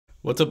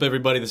What's up,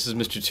 everybody? This is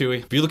Mr. Tui.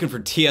 If you're looking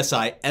for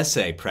TSI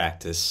Essay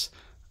Practice,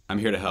 I'm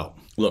here to help.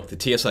 Look, the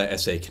TSI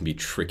Essay can be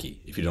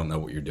tricky if you don't know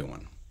what you're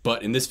doing.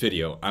 But in this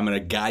video, I'm going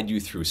to guide you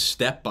through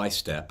step by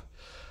step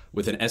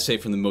with an essay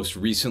from the most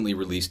recently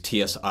released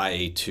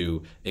TSI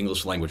A2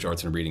 English Language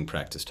Arts and Reading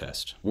Practice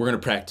Test. We're going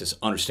to practice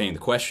understanding the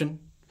question,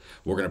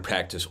 we're going to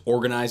practice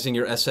organizing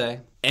your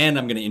essay, and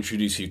I'm going to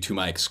introduce you to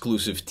my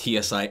exclusive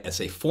TSI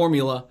Essay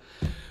Formula,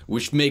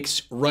 which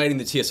makes writing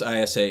the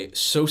TSI essay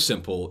so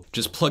simple.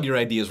 Just plug your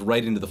ideas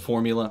right into the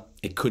formula.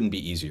 It couldn't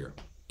be easier.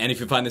 And if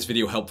you find this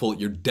video helpful,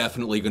 you're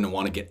definitely going to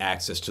want to get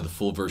access to the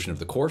full version of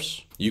the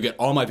course. You get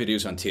all my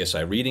videos on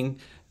TSI Reading,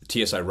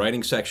 the TSI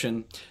Writing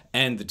section,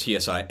 and the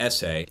TSI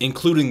Essay,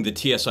 including the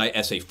TSI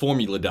Essay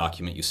Formula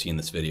document you see in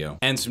this video,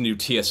 and some new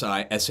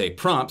TSI Essay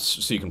prompts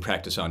so you can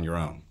practice on your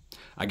own.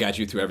 I got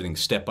you through everything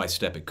step by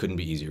step. It couldn't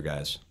be easier,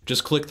 guys.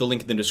 Just click the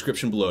link in the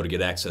description below to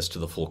get access to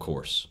the full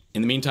course.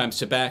 In the meantime,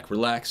 sit back,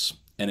 relax,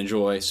 and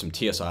enjoy some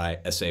TSI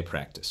essay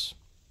practice.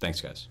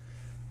 Thanks, guys.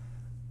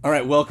 All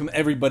right, welcome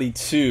everybody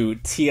to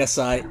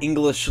TSI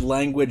English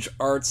Language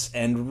Arts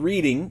and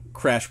Reading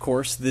Crash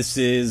Course. This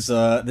is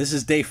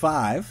day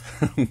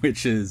 5,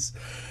 which is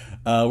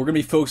we're going to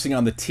be focusing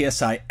on the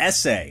TSI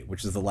Essay,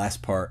 which is the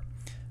last part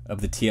of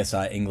the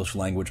TSI English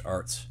Language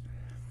Arts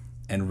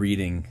and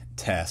Reading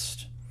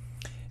Test.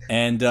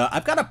 And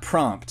I've got a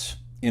prompt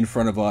in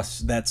front of us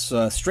that's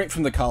straight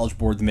from the College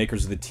Board, the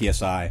makers of the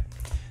TSI.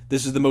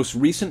 This is the most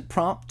recent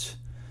prompt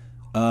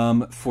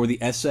for the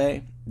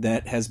essay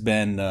that has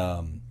been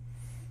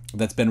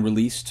that's been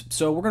released.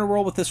 So we're going to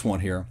roll with this one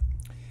here.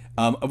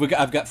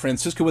 I've got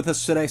Francisco with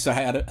us today. So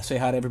say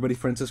hi to everybody,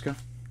 Francisco.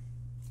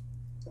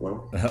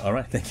 Hello. All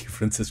right, thank you,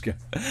 Francisco.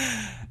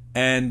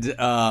 And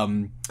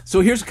so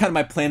here's kind of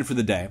my plan for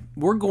the day.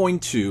 We're going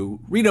to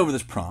read over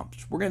this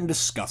prompt. We're going to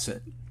discuss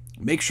it.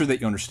 Make sure that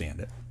you understand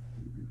it.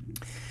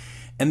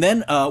 And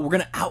then we're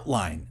going to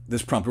outline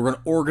this prompt. We're going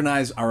to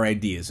organize our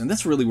ideas. And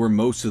that's really where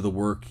most of the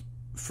work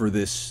for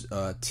this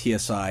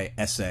TSI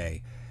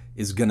essay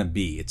is going to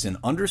be. It's in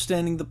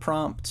understanding the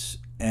prompt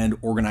and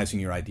organizing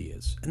your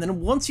ideas. And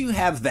then once you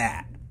have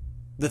that,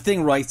 the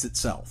thing writes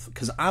itself.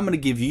 Because I'm going to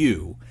give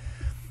you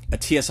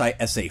a TSI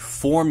essay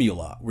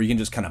formula where you can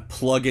just kind of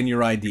plug in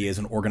your ideas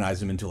and organize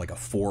them into like a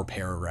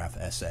 4-paragraph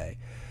essay.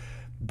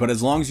 But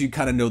as long as you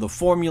kind of know the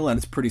formula and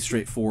it's pretty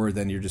straightforward,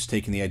 then you're just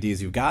taking the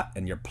ideas you've got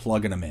and you're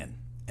plugging them in.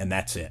 And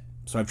that's it.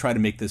 So I've tried to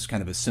make this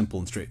kind of as simple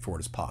and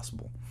straightforward as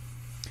possible.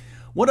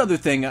 One other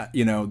thing,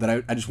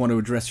 that I just want to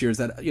address here is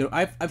that,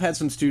 I've had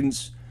some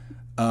students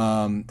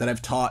that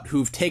I've taught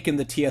who've taken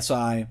the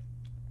TSI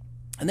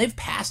and they've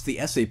passed the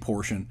essay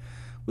portion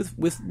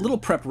with little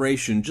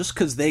preparation just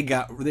because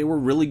they were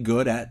really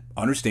good at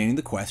understanding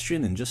the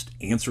question and just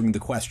answering the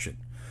question.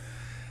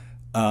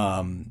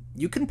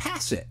 You can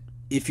pass it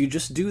if you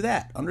just do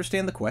that.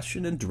 Understand the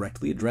question and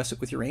directly address it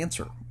with your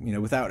answer,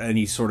 without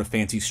any sort of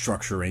fancy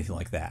structure or anything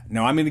like that.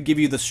 Now, I'm going to give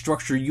you the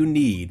structure you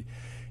need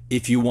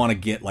if you want to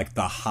get like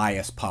the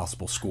highest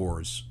possible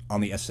scores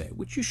on the essay,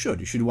 which you should.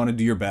 You should want to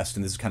do your best,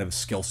 and this is kind of a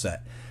skill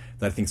set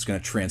that I think is going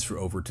to transfer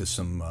over to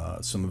some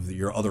of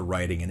your other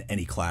writing in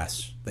any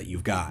class that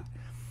you've got.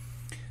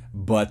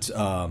 But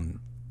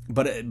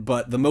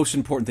the most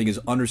important thing is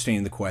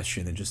understanding the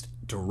question and just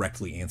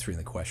directly answering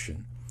the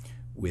question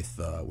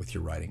with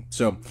your writing.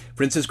 So,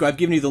 Francisco, I've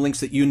given you the links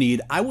that you need.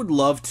 I would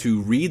love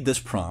to read this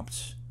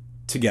prompt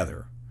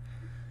together,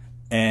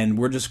 and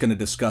we're just going to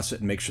discuss it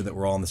and make sure that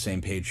we're all on the same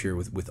page here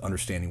with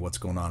understanding what's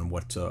going on and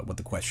what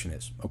the question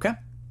is. Okay?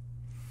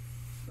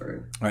 All right.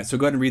 All right, so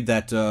go ahead and read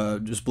that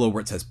just below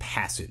where it says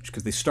passage,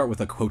 because they start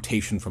with a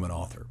quotation from an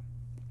author.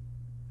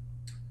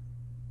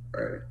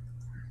 All right.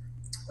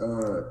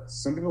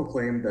 Some people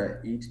claim that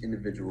each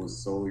individual is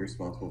solely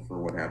responsible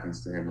for what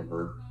happens to him or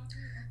her.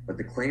 But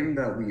the claim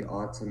that we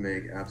ought to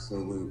make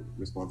absolute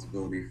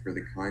responsibility for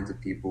the kinds of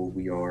people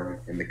we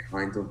are and the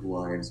kinds of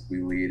lives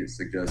we lead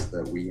suggests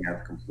that we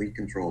have complete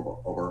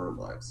control over our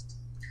lives.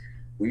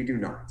 We do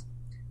not.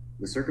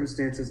 The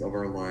circumstances of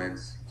our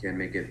lives can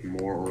make it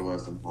more or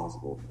less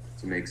impossible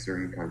to make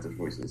certain kinds of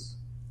choices.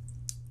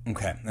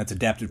 Okay, that's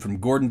adapted from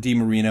Gordon D.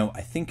 Marino.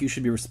 I think you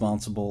should be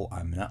responsible.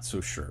 I'm not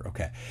so sure.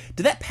 Okay.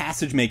 Did that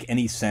passage make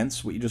any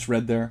sense, what you just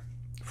read there,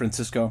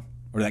 Francisco?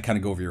 Or did that kind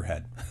of go over your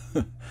head?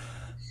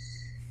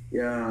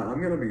 Yeah, I'm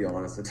going to be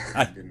honest.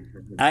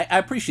 I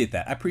appreciate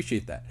that. I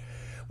appreciate that.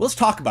 Well, let's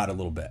talk about it a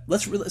little bit.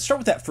 Let's start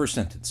with that first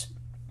sentence.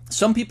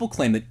 Some people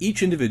claim that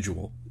each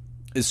individual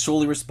is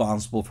solely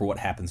responsible for what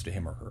happens to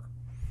him or her.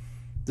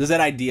 Does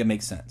that idea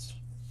make sense?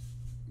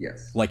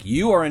 Yes. Like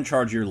you are in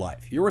charge of your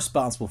life. You're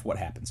responsible for what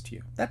happens to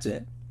you. That's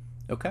it.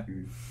 Okay?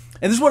 And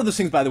this is one of those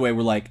things, by the way,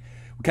 where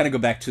we kind of go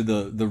back to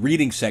the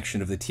reading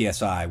section of the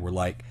TSI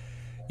where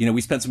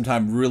we spent some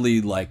time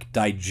really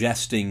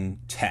digesting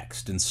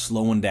text and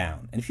slowing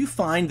down. And if you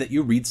find that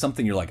you read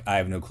something, you're like, I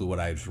have no clue what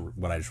I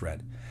just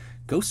read.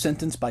 Go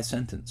sentence by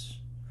sentence.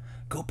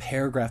 Go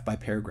paragraph by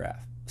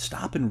paragraph.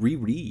 Stop and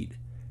reread.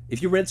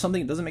 If you read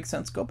something that doesn't make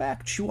sense, go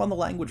back. Chew on the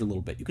language a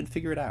little bit. You can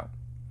figure it out.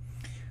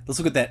 Let's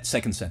look at that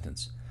second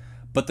sentence.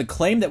 But the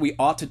claim that we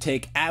ought to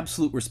take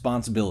absolute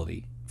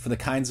responsibility for the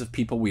kinds of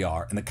people we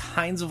are and the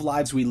kinds of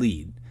lives we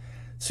lead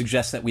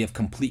suggests that we have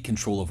complete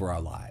control over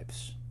our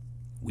lives.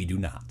 We do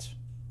not.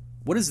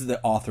 What is the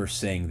author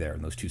saying there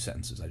in those two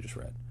sentences I just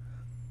read?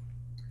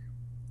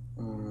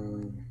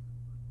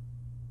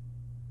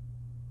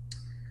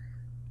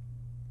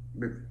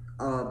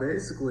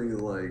 Basically,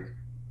 like,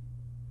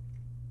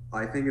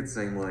 I think it's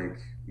saying,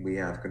 like, we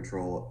have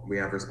control, we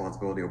have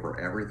responsibility over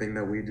everything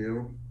that we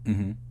do.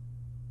 Mm-hmm.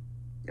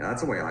 Yeah,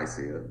 that's the way I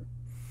see it.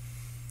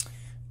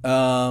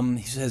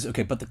 He says,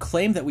 okay, but the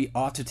claim that we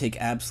ought to take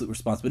absolute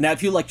responsibility. Now,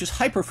 if you like just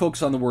hyper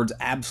focus on the words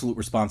absolute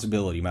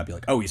responsibility, you might be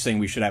like, oh, he's saying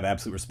we should have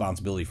absolute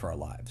responsibility for our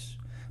lives.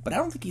 But I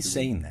don't think he's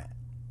saying that.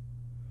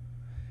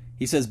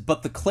 He says,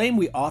 but the claim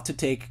we ought to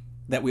take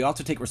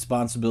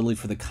responsibility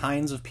for the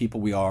kinds of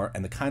people we are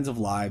and the kinds of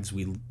lives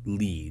we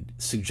lead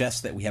suggests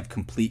that we have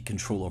complete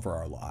control over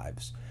our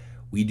lives.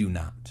 We do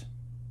not.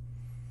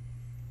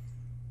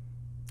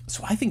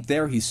 So I think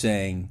there he's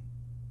saying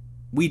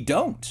we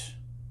don't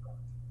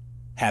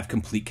have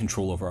complete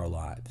control over our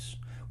lives.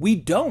 We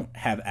don't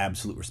have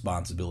absolute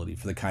responsibility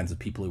for the kinds of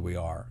people we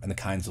are and the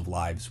kinds of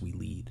lives we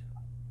lead.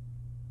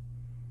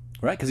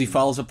 Right? Because he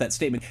follows up that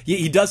statement.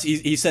 He does.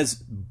 He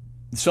says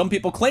some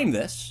people claim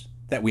this,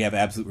 that we have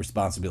absolute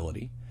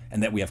responsibility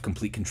and that we have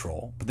complete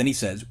control. But then he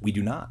says we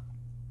do not.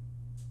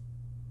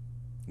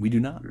 We do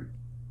not.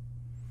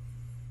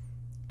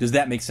 Does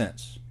that make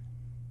sense?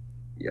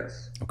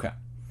 Yes. Okay.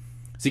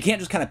 So you can't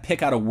just kind of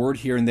pick out a word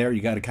here and there.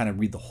 You got to kind of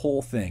read the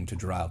whole thing to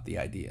draw out the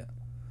idea.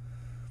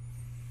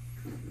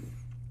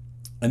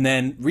 And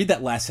then read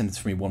that last sentence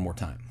for me one more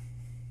time.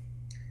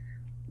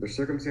 The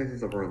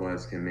circumstances of our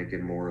lives can make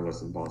it more or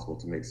less impossible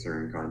to make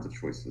certain kinds of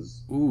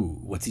choices. Ooh,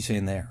 what's he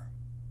saying there?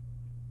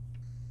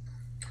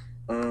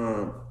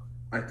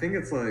 I think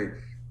it's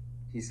like,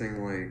 he's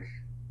saying, like,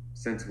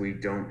 since we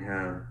don't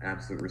have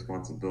absolute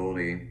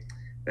responsibility,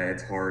 that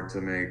it's hard to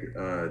make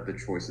the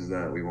choices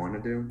that we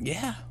want to do.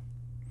 Yeah.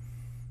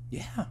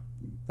 Yeah.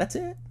 That's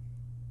it.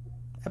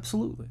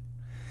 Absolutely.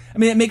 I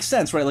mean, it makes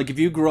sense, right? Like, if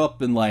you grew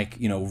up in, like,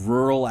 you know,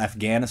 rural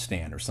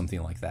Afghanistan or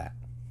something like that,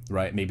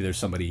 right? Maybe there's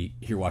somebody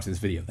here watching this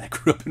video that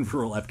grew up in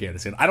rural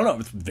Afghanistan. I don't know.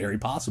 It's very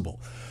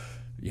possible.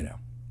 You know,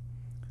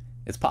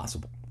 it's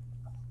possible.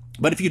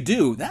 But if you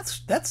do, that's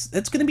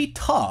going to be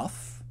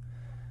tough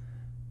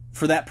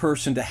for that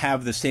person to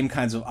have the same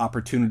kinds of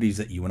opportunities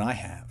that you and I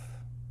have.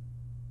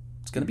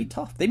 It's going to be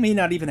tough. They may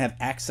not even have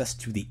access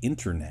to the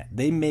internet.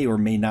 They may or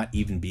may not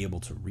even be able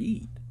to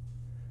read.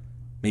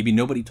 Maybe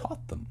nobody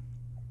taught them.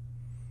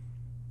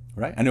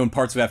 Right? I know in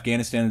parts of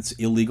Afghanistan it's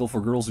illegal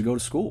for girls to go to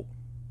school.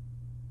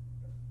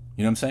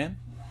 You know what I'm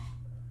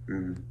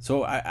saying?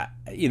 So I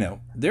you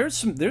know, there's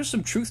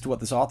some truth to what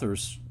this author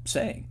is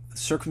saying. The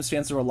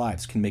circumstances of our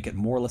lives can make it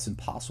more or less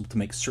impossible to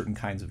make certain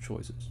kinds of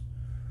choices.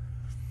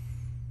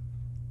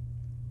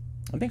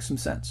 It makes some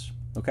sense.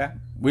 Okay?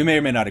 We may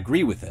or may not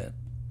agree with it,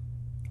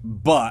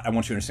 but I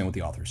want you to understand what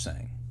the author is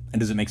saying. And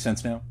does it make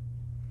sense now?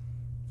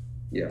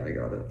 Yeah, I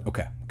got it.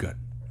 Okay, good.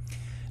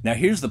 Now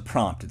here's the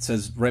prompt. It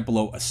says right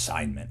below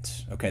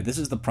assignment. Okay, this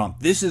is the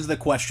prompt. This is the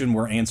question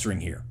we're answering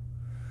here.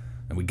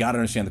 And we got to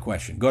understand the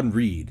question. Go ahead and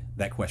read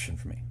that question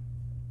for me.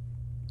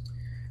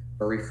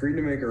 Are we free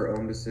to make our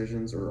own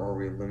decisions, or are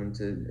we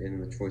limited in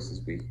the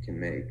choices we can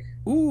make?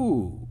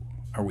 Ooh,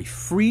 are we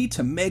free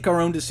to make our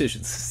own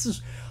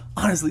decisions?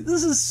 Honestly,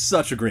 this is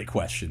such a great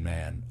question,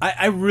 man.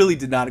 I really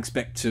did not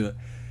expect to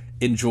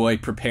enjoy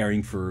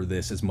preparing for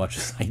this as much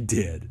as I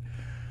did.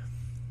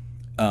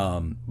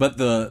 But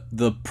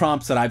the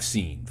prompts that I've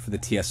seen for the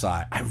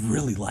TSI, I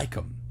really like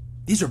them.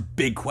 These are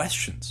big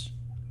questions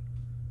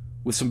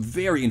with some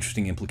very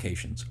interesting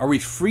implications. Are we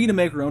free to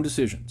make our own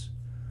decisions?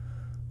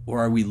 Or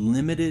are we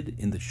limited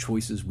in the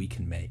choices we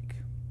can make?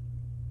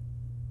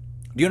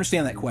 Do you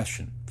understand that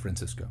question,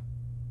 Francisco?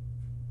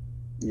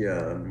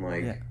 Yeah,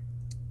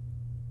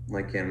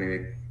 like, can we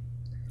make,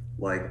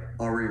 like,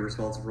 are we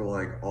responsible for,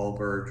 like, all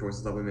of our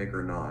choices that we make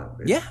or not?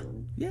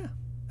 Basically? Yeah,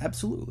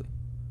 absolutely.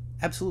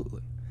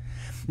 Absolutely.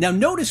 Now,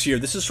 notice here,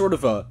 this is sort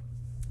of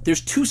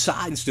there's two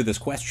sides to this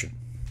question,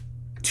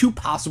 two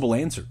possible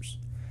answers.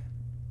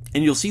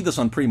 And you'll see this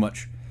on pretty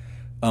much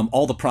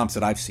all the prompts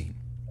that I've seen.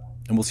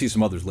 And we'll see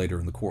some others later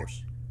in the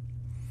course.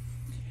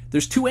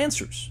 There's two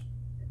answers.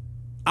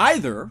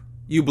 Either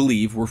you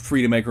believe we're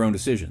free to make our own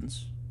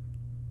decisions,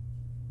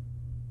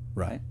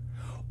 right?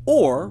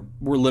 Or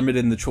we're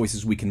limited in the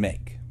choices we can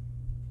make.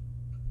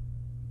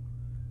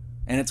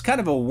 And it's kind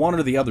of a one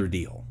or the other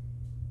deal,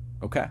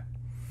 okay?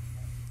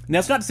 Now,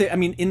 it's not to say, I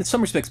mean, in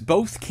some respects,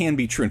 both can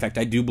be true. In fact,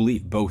 I do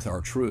believe both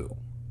are true.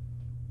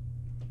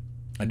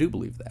 I do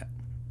believe that.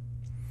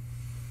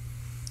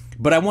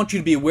 But I want you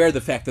to be aware of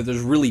the fact that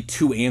there's really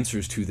two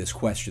answers to this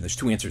question. There's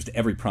two answers to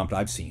every prompt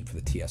I've seen for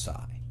the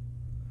TSI.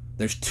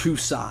 There's two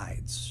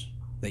sides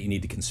that you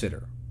need to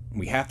consider. And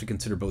we have to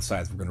consider both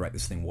sides if we're going to write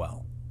this thing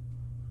well.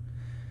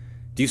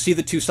 Do you see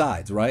the two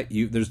sides, right?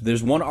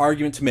 There's one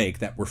argument to make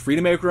that we're free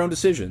to make our own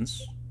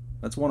decisions.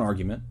 That's one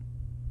argument.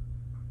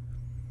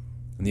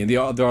 And the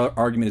other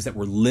argument is that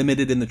we're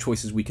limited in the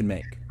choices we can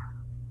make.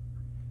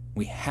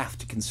 We have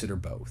to consider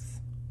both.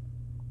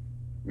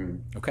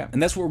 Okay,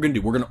 and that's what we're going to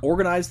do. We're going to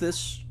organize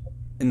this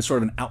in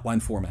sort of an outline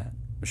format.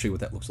 I'll show you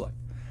what that looks like.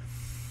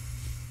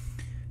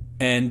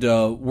 And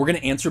we're going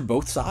to answer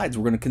both sides.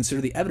 We're going to consider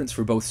the evidence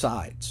for both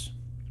sides.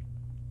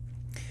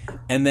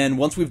 And then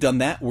once we've done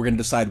that, we're going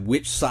to decide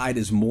which side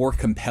is more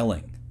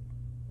compelling.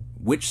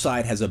 Which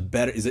side has a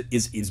better,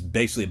 is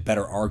basically a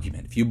better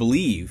argument. If you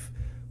believe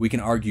we can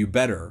argue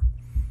better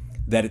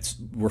that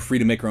we're free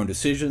to make our own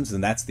decisions,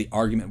 then that's the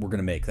argument we're going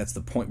to make. That's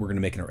the point we're going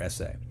to make in our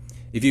essay.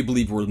 If you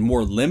believe we're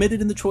more limited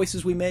in the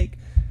choices we make,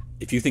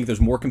 if you think there's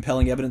more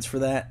compelling evidence for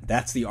that,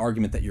 that's the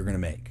argument that you're going to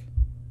make.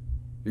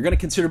 You're going to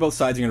consider both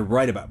sides. You're going to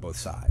write about both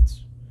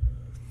sides.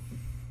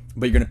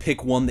 But you're going to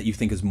pick one that you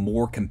think is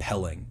more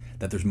compelling,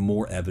 that there's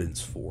more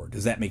evidence for.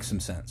 Does that make some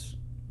sense?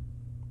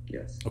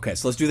 Yes. Okay,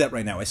 so let's do that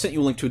right now. I sent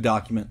you a link to a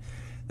document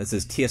that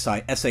says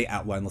TSI Essay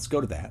Outline. Let's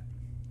go to that.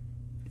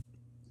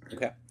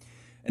 Okay.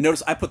 And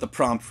notice I put the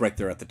prompt right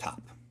there at the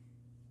top.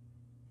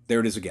 There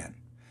it is again.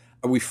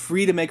 Are we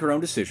free to make our own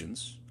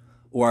decisions,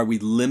 or are we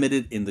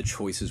limited in the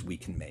choices we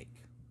can make?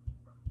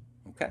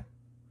 Okay.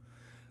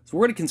 So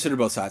we're going to consider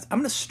both sides. I'm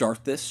going to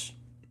start this,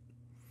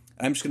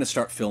 and I'm just going to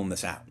start filling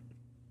this out.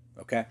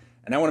 Okay?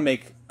 And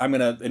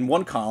in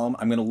one column,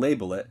 I'm going to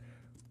label it,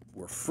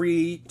 we're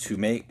free to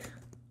make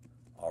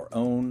our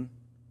own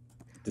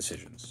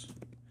decisions.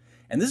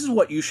 And this is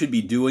what you should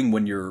be doing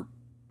when you're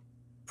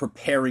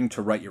preparing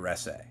to write your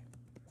essay.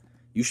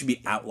 You should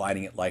be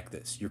outlining it like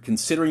this. You're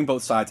considering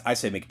both sides. I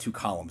say make 2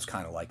 columns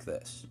kind of like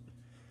this,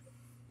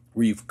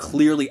 where you've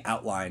clearly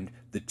outlined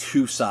the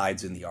 2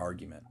 sides in the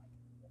argument.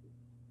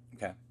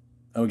 Okay.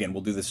 And again,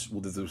 we'll do this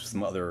with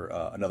some other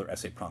another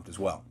essay prompt as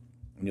well,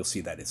 and you'll see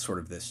that it's sort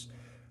of this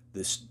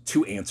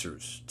 2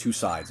 answers, 2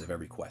 sides of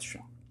every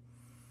question.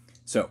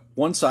 So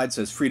one side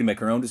says free to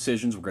make our own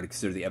decisions. We're going to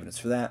consider the evidence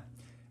for that,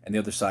 and the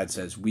other side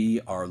says we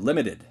are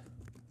limited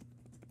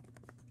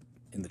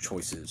in the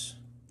choices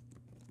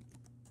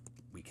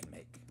we can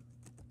make.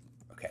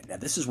 Okay. Now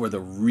this is where the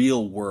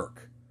real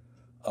work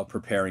of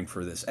preparing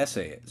for this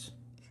essay is.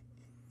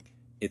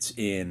 It's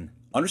in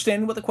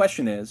understanding what the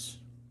question is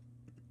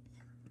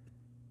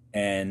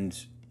and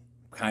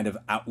kind of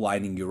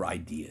outlining your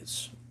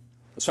ideas.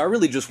 So I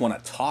really just want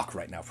to talk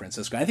right now,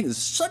 Francisco. I think this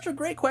is such a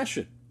great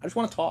question. I just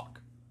want to talk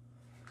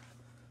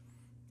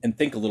and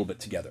think a little bit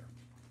together.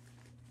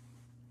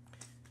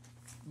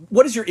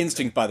 What is your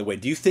instinct, by the way?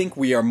 Do you think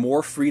we are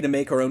more free to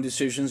make our own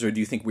decisions, or do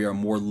you think we are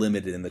more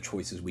limited in the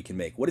choices we can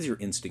make? What is your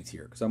instinct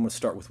here? Because we'll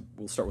start with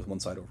one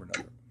side over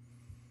another.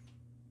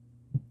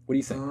 What do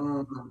you think?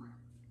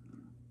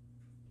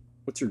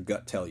 What's your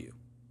gut tell you?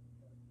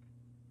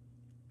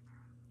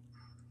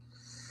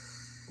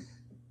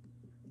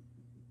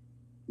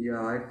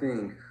 Yeah, I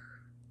think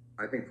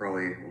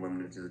probably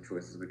limited to the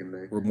choices we can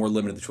make. We're more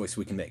limited to the choices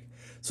we can make.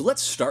 So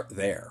let's start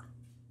there.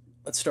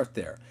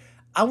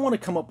 I want to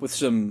come up with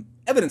some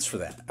evidence for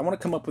that. I want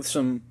to come up with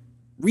some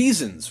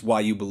reasons why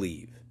you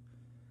believe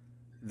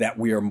that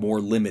we are more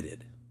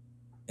limited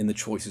in the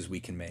choices we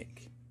can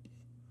make.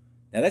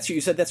 Now,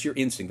 you said that's your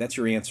instinct. That's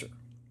your answer.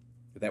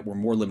 That we're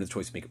more limited in the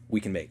choices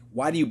we can make.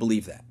 Why do you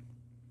believe that?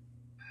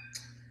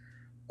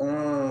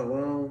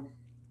 Well,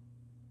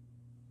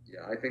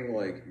 yeah, I think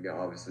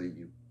obviously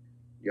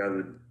you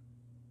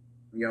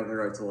have the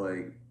right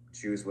to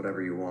choose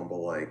whatever you want,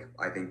 but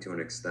I think to an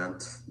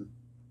extent.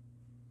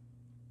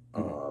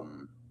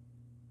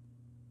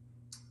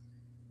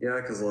 Yeah,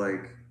 because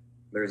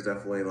there's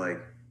definitely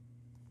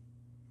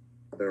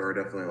there are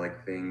definitely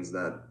things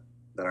that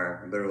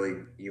are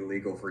literally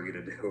illegal for you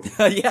to do.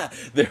 Yeah,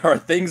 there are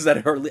things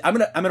that are. I'm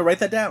gonna write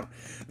that down.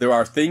 There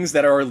are things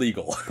that are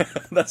illegal.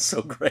 That's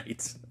so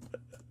great.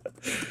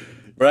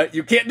 Right?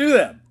 You can't do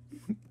them.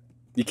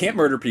 You can't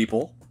murder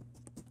people.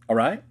 All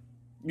right?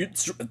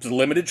 It's a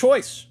limited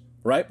choice.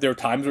 Right? There are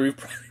times where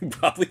we've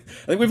probably,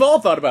 I think we've all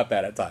thought about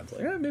that at times.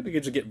 Maybe we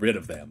could just get rid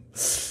of them.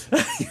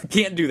 You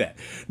can't do that.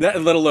 Let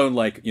alone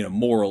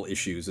moral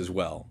issues as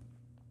well,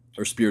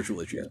 or spiritual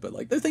issues. But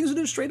there are things that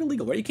are straight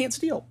illegal, right? You can't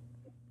steal.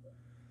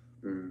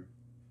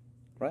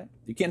 Right?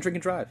 You can't drink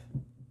and drive.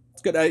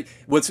 It's good.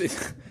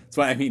 That's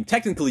why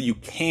technically you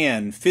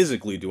can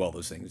physically do all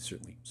those things. You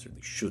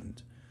certainly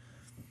shouldn't.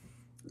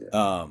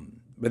 Yeah.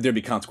 But there'd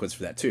be consequence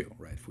for that too,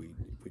 right? If we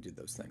did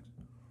those things.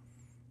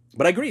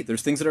 But I agree,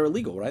 there's things that are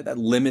illegal, right? That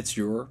limits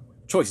your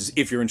choices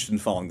if you're interested in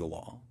following the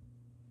law,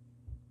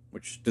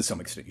 which to some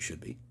extent you should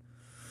be.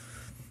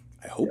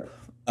 I hope.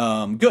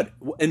 Yeah. Good.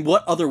 In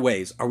what other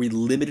ways are we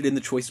limited in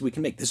the choices we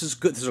can make? This is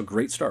good. This is a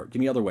great start. Give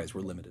me other ways we're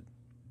limited.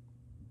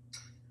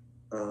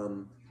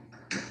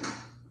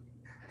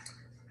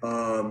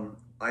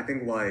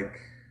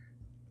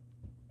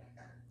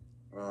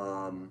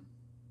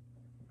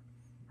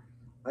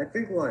 I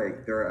think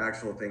there are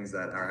actual things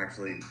that are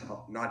actually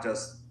not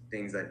just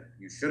things that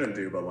you shouldn't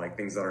do, but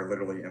things that are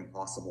literally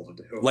impossible to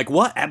do. Like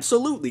what?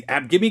 Absolutely.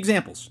 Give me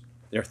examples.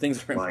 There are things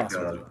that are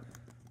impossible to do.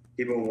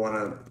 People want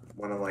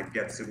to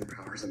get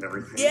superpowers and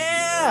everything.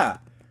 Yeah.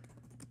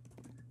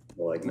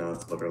 But no,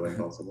 it's literally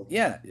impossible.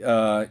 Yeah.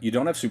 You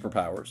don't have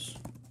superpowers.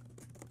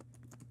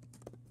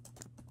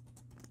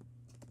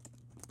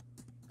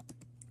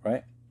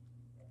 Right?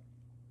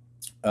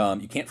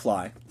 You can't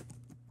fly,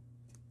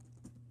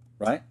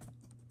 right?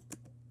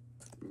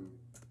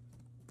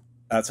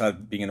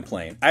 Outside being in a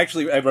plane.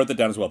 Actually, I wrote that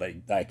down as well. That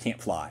I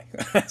can't fly.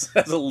 As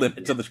a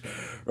limit to the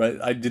right.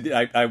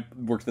 I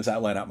worked this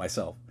outline out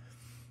myself.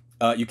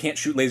 You can't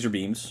shoot laser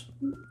beams.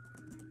 Did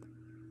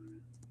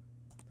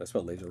I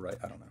spell laser right?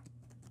 I don't know.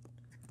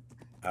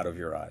 Out of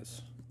your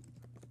eyes,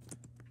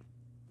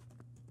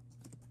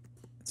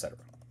 etc.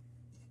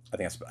 I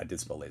think I did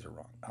spell laser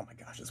wrong. Oh my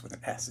gosh, it's with an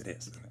S. It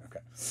is, isn't it?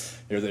 Okay.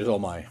 There's all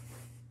my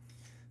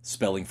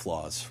spelling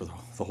flaws for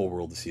the whole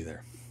world to see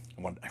there.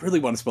 I really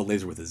want to spell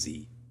laser with a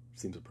Z.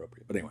 Seems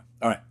appropriate. But anyway,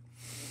 all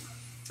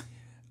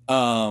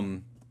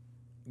right.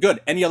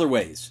 Good. Any other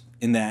ways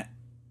in that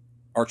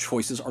our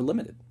choices are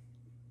limited?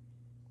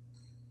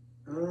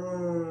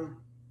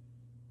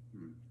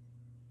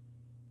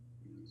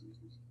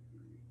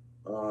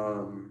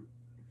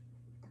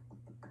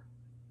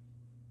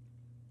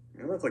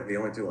 That's like the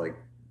only two like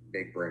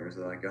big brainers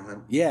that I got.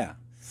 Yeah.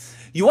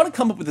 You want to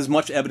come up with as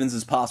much evidence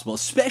as possible,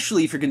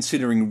 especially if you're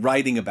considering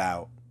writing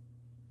about,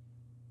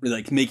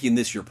 like, making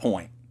this your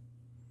point.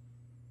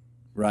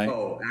 Right?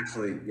 Oh,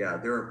 actually, yeah.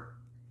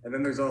 And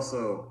then there's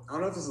also, I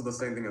don't know if this is the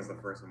same thing as the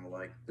first one, but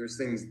like, there's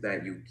things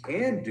that you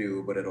can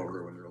do, but it'll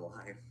ruin your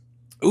life.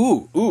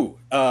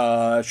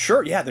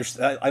 Sure. Yeah,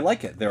 I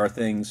like it. There are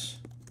things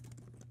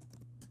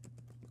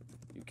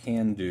you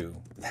can do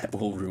that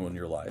will ruin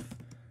your life.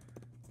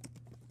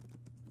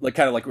 Like,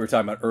 kind of like we were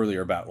talking about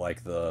earlier about,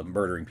 like, the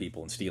murdering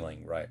people and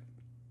stealing, right?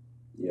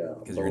 Yeah.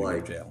 Because you're going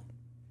to go to jail.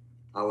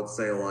 I would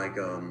say, like,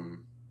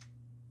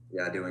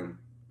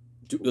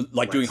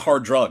 doing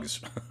hard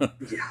drugs.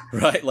 Yeah.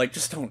 Right? Like,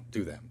 just don't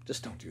do them.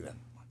 Just don't do them.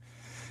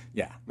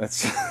 Yeah,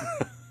 that's...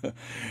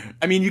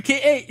 I mean, you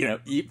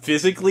can't,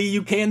 physically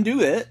you can do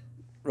it,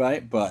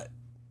 right? But,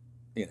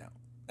 and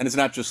it's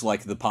not just,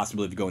 like, the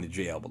possibility of going to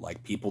jail, but,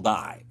 like, people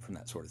die from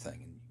that sort of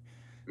thing.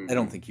 And I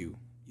don't think you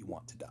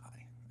want to die.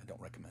 I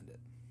don't recommend it.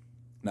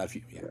 Not if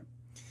you, yeah.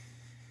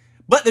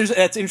 But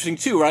that's interesting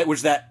too, right?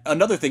 Which that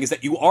another thing is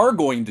that you are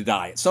going to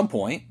die at some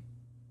point.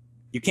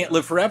 You can't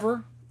live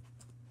forever,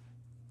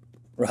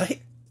 right?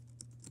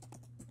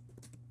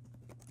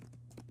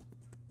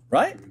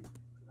 Right?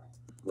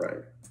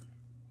 Right.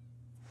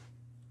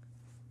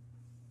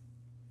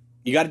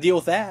 You got to deal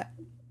with that.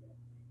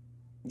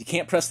 You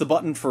can't press the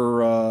button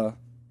for, I'm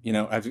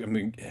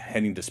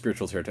heading to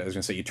spiritual territory. I was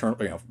going to say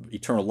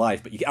eternal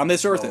life, but on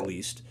this earth at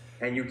least.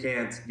 And you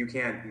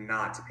can't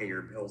not pay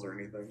your bills or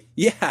anything.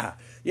 Yeah,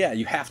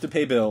 you have to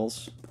pay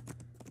bills.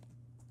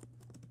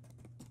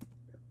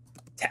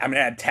 I'm gonna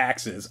add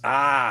taxes.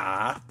 Right?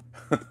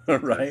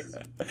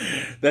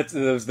 That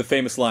was the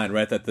famous line,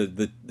 right? That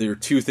there are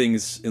two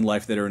things in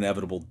life that are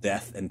inevitable: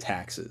 death and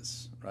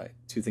taxes. Right?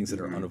 Two things that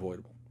are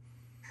unavoidable.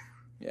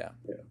 Yeah.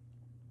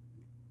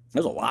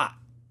 There's a lot.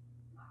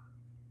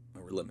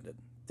 We're limited.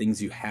 Things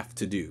you have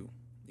to do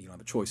that you don't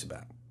have a choice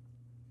about.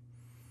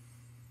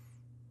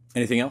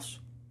 Anything else?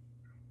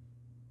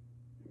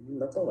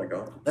 That's all I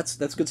got.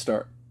 That's a good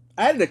start.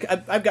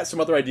 I've got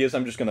some other ideas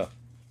I'm just going to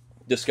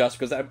discuss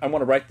because I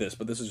want to write this,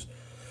 but we're going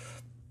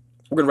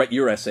to write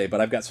your essay,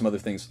 but I've got some other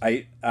things.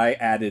 I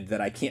added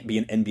that I can't be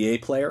an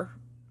NBA player,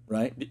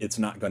 right? It's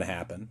not going to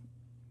happen.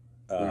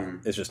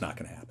 It's just not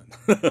going to happen.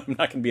 I'm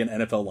not going to be an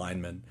NFL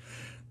lineman.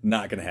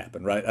 Not going to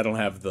happen, right? I don't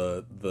have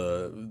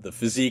the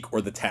physique or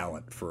the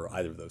talent for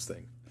either of those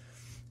things.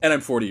 And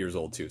I'm 40 years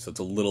old too, so it's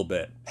a little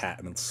bit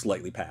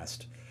slightly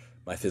past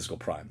my physical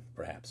prime,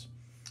 perhaps.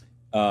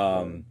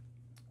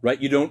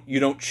 Right? You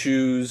don't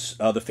choose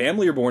the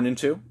family you're born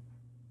into,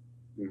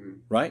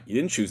 right? You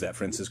didn't choose that,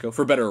 Francisco,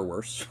 for better or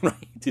worse, right?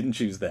 You didn't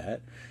choose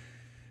that.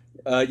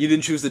 You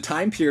didn't choose the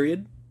time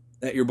period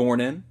that you're born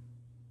in,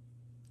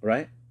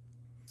 right?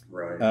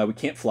 Right. We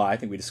can't fly. I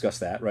think we discussed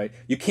that, right?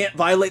 You can't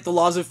violate the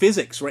laws of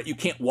physics, right? You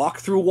can't walk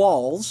through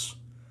walls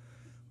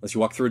unless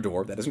you walk through a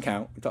door. That doesn't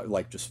count. We're talking,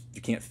 like, just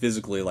you can't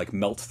physically like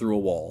melt through a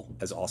wall,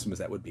 as awesome as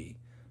that would be,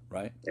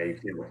 right? Yeah, you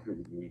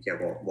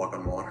can't walk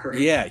on water.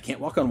 Yeah, you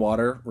can't walk on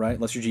water, right?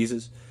 Unless you're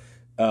Jesus,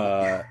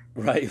 right?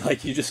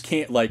 Like you just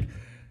can't like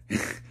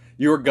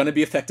you're gonna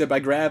be affected by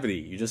gravity.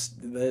 You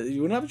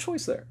wouldn't have a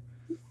choice there.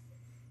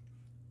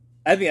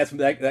 I think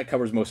that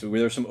covers most of it.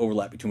 There's some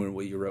overlap between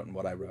what you wrote and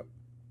what I wrote.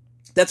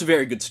 That's a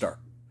very good start.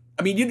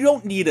 I mean, you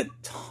don't need a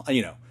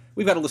ton,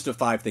 we've got a list of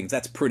 5 things.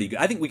 That's pretty good.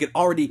 I think we could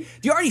do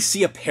you already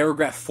see a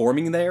paragraph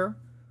forming there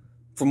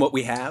from what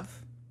we have?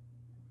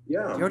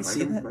 Yeah. You already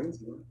see that?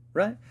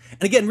 Right?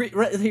 And again,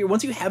 right here,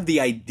 once you have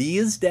the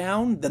ideas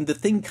down, then the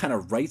thing kind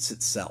of writes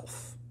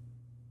itself.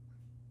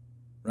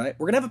 Right?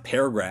 We're going to have a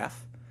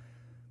paragraph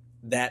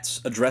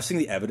that's addressing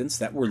the evidence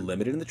that we're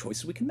limited in the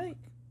choices we can make.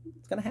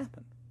 It's going to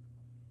happen.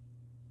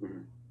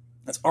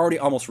 That's already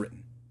almost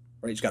written.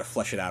 Right? You just got to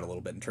flesh it out a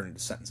little bit and turn it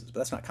into sentences, but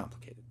that's not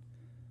complicated.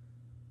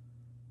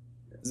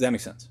 Does that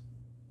make sense?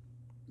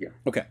 Yeah.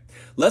 Okay.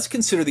 Let's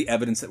consider the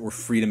evidence that we're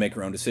free to make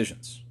our own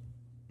decisions.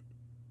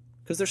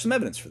 Because there's some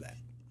evidence for that.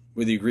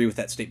 Whether you agree with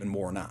that statement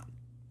more or not.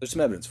 There's some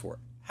evidence for it.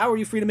 How are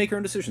you free to make your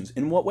own decisions?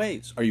 In what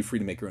ways are you free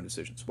to make your own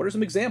decisions? What are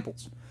some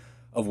examples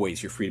of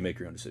ways you're free to make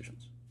your own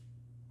decisions?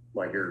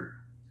 Like you're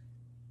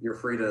You're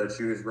free to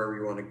choose wherever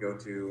you want to go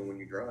to when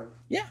you drive.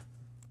 Yeah.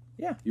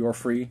 Yeah, you are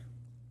free.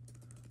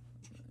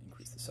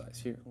 Increase the size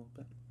here a little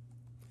bit.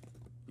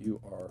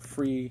 You are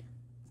free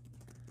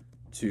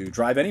to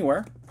drive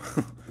anywhere.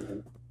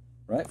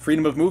 Right?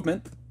 Freedom of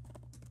movement.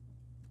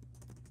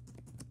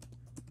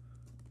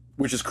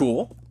 Which is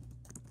cool.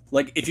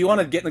 Like, if you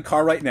want to get in the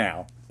car right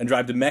now and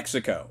drive to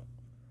Mexico,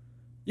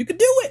 you could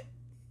do it.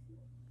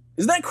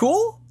 Isn't that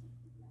cool?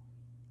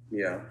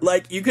 Yeah.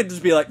 Like, you could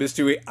just be like, Miss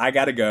Tui, I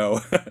gotta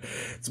go.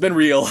 It's been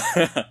real.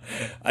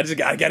 I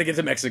gotta get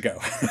to Mexico.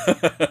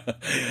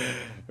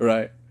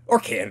 Right? Or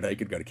Canada. You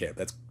could go to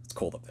Canada. It's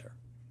cold up there.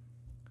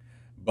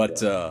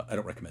 But I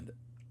don't recommend it.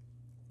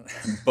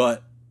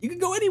 But you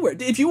could go anywhere.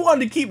 If you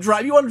wanted to keep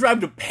driving, you want to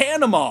drive to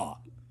Panama,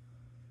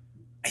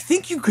 I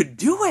think you could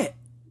do it.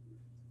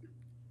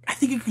 I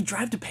think you could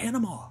drive to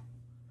Panama.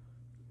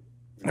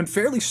 I'm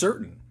fairly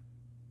certain.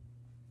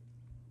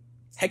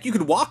 Heck, you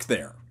could walk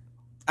there.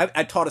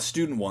 I taught a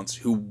student once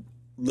who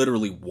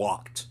literally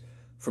walked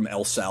from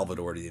El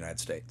Salvador to the United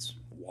States.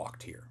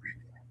 Walked here.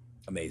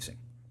 Amazing.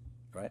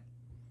 Right?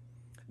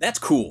 That's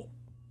cool.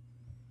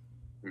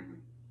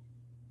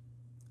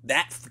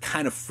 That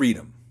kind of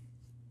freedom.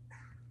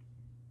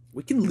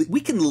 We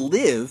can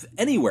live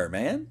anywhere,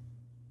 man.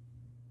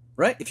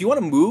 Right? If you want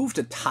to move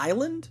to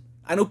Thailand,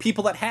 I know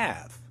people that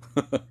have.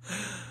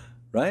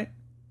 Right?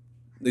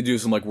 They do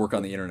some like work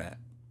on the internet.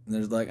 And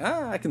they're like,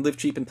 I can live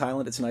cheap in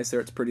Thailand. It's nice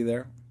there. It's pretty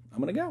there. I'm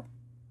going to go.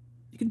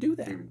 You can do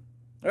that.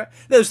 All right?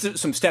 There's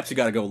some steps you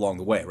got to go along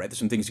the way, right? There's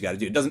some things you got to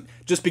do. It doesn't,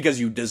 just because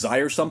you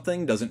desire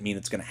something doesn't mean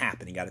it's going to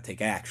happen. You got to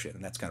take action.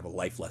 And that's kind of a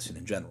life lesson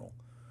in general.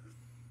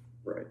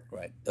 Right.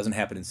 Right. It doesn't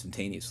happen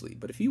instantaneously.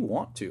 But if you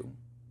want to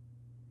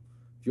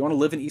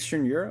live in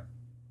Eastern Europe,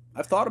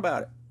 I've thought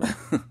about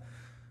it.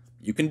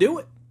 You can do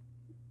it.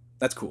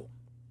 That's cool.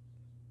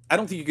 I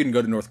don't think you can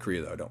go to North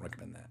Korea, though. I don't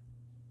recommend that.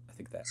 I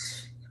think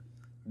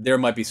there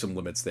might be some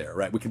limits there,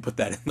 right? We can put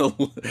that in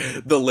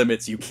the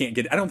limits. You can't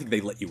get. I don't think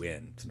they let you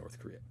in to North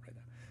Korea right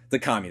now. It's a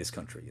communist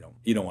country.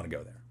 You don't want to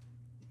go there.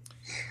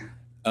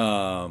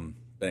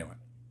 But anyway,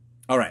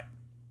 all right.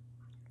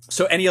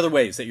 So, any other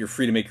ways that you're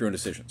free to make your own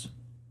decisions?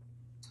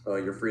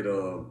 You're free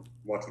to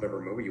watch whatever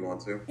movie you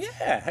want to.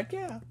 Yeah, heck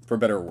yeah. For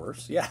better or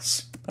worse,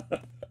 yes.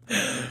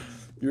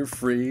 You're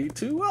free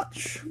to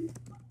watch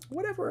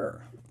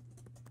whatever.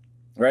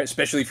 Right?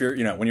 Especially if you're,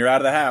 when you're out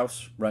of the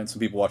house, right? Some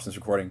people watching this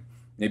recording,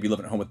 maybe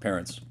living at home with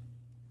parents.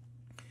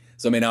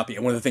 So it may not be.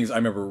 One of the things I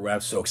remember I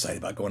was so excited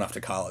about going off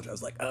to college. I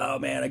was like, oh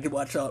man, I could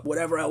watch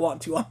whatever I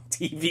want to on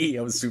TV.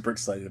 I was super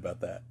excited about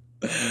that.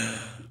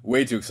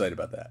 Way too excited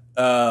about that.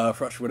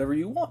 Watch whatever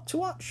you want to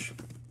watch.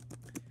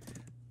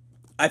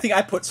 I think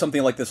I put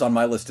something like this on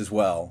my list as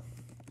well.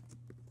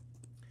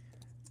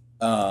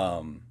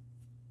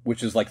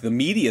 Which is like the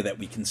media that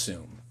we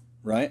consume,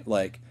 right?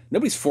 Like,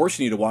 nobody's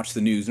forcing you to watch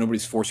the news.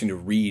 Nobody's forcing you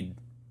to read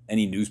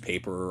any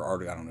newspaper or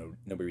article. I don't know.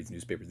 Nobody reads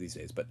newspapers these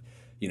days, but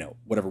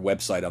whatever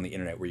website on the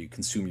internet where you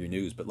consume your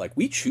news. But like,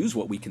 we choose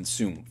what we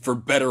consume, for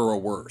better or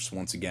worse.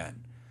 Once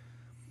again,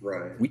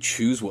 right? We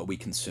choose what we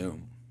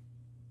consume.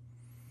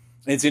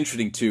 And it's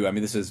interesting too. I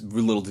mean, this has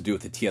little to do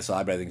with the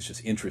TSI, but I think it's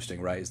just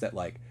interesting, right? Is that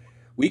like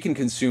we can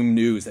consume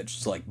news that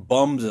just like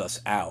bums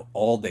us out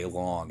all day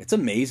long. It's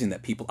amazing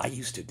that people. I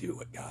used to do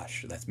it.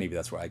 Gosh,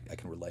 that's where I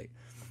can relate.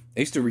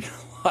 I used to read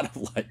a lot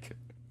of like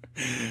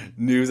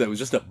news that was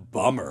just a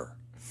bummer.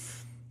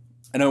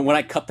 And when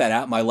I cut that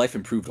out, my life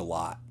improved a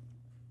lot.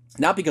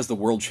 Not because the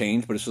world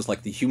changed, but it's just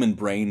like the human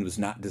brain was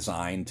not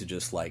designed to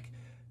just like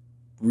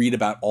read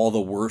about all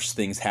the worst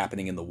things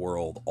happening in the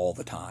world all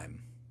the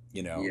time.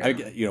 Yeah.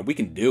 We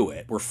can do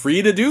it. We're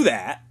free to do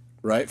that,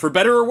 right? For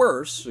better or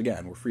worse.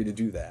 Again, we're free to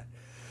do that.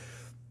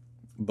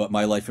 But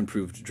my life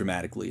improved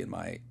dramatically and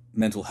my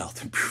mental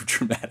health improved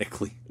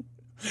dramatically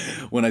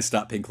when I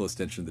stopped paying close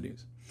attention to the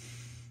news.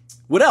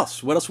 What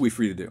else? What else are we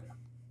free to do?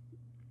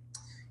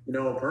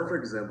 A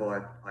perfect example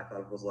I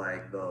thought was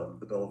like the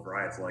Bill of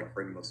Rights, like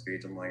freedom of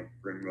speech and like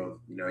freedom of,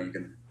 you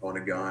can own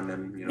a gun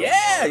and,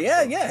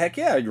 Yeah, heck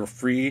yeah. You're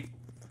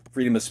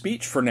freedom of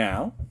speech for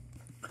now.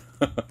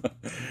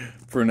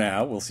 For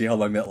now. We'll see how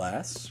long that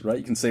lasts, right?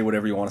 You can say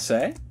whatever you want to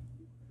say,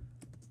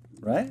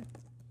 right?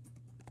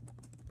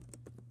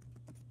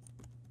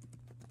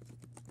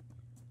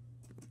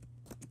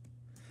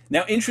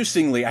 Now,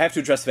 interestingly, I have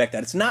to address the fact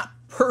that it's not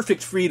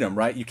perfect freedom,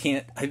 right? You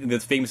can't. I think the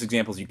famous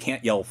example is you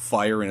can't yell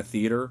fire in a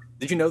theater.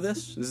 Did you know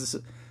this? I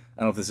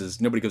don't know if this is.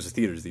 Nobody goes to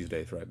theaters these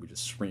days, right? We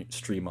just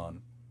stream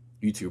on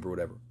YouTube or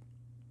whatever.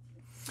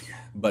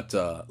 But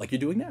like you're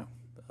doing now,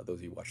 those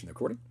of you watching the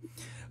recording.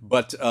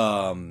 But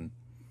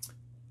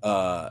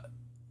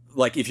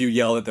like if you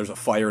yell that there's a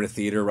fire in a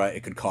theater, right?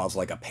 It could cause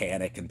like a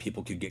panic and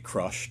people could get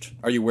crushed.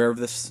 Are you aware of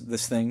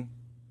this thing?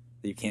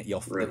 That you can't yell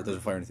that there's a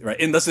fire in a theater,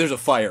 right? Unless there's a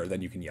fire,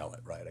 then you can yell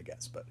it, right? I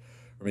guess, but.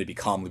 Or maybe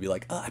calmly be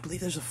like, I believe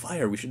there's a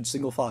fire. We should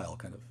single file,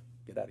 kind of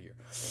get out of here.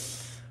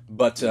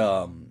 But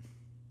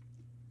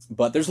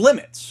there's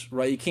limits,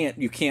 right?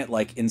 You can't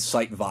like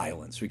incite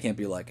violence. We can't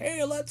be like,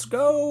 hey, let's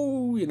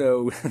go,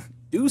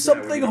 Do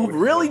something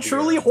really,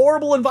 truly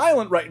horrible and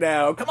violent right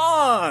now. Come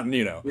on,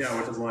 you know. Yeah,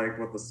 which is like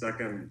what the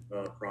second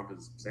prompt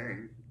is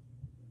saying.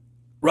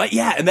 Right,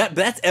 yeah, and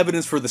that's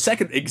evidence for the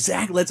second.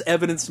 Exactly, that's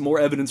evidence, more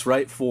evidence,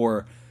 right,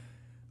 for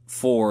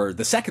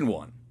the second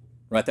one,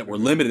 right, that we're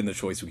limited in the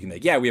choice we can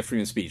make. Yeah, we have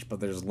freedom of speech, but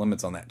there's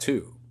limits on that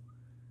too,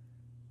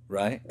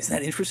 right? Isn't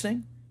that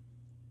interesting?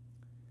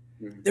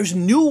 Mm-hmm. There's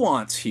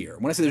nuance here.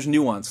 When I say there's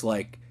nuance,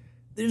 like,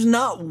 there's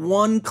not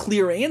one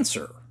clear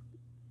answer.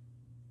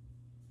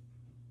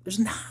 There's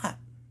not.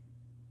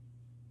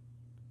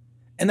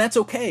 And that's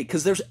okay,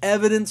 because there's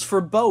evidence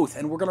for both,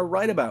 and we're going to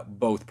write about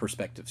both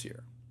perspectives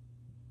here.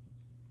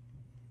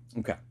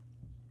 Okay.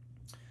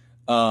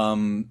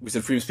 We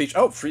said freedom of speech.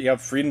 Oh, you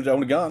have freedom to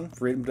own a gun.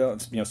 Freedom to,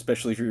 you know,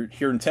 especially if you're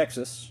here in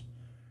Texas,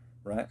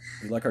 right?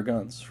 We like our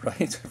guns,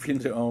 right?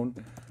 Freedom to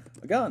own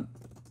a gun,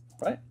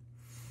 right?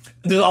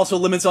 There's also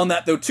limits on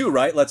that though too,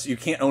 right? You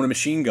can't own a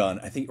machine gun,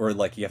 I think, or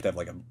like you have to have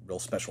like a real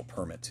special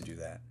permit to do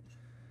that.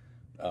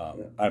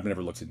 I've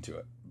never looked into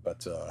it,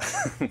 but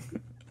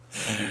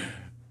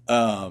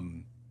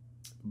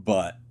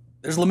but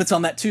there's limits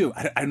on that too.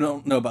 I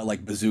don't know about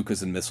like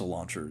bazookas and missile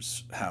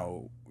launchers.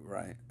 How,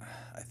 right?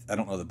 I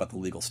don't know about the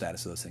legal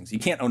status of those things. You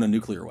can't own a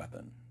nuclear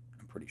weapon.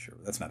 I'm pretty sure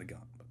that's not a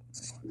gun.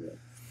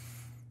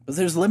 But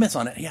there's limits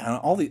on it. Yeah,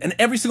 all these, and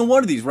every single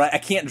one of these, right? I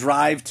can't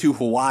drive to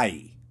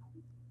Hawaii,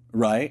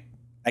 right?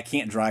 I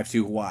can't drive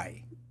to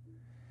Hawaii.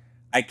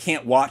 I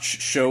can't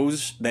watch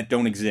shows that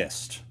don't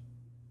exist,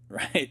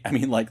 right? I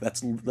mean, like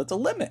that's a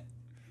limit.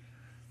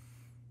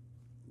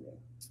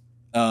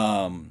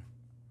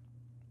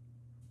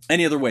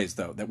 Any other ways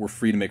though that we're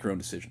free to make our own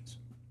decisions?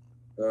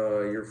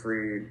 You're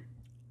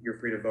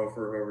free to vote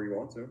for whoever you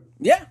want to.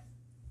 Yeah.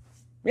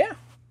 Yeah.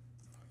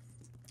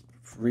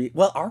 Free.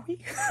 Well, are we?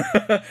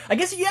 I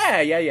guess,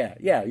 yeah.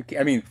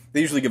 I mean,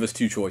 they usually give us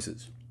two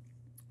choices.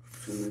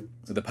 Mm-hmm.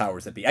 So the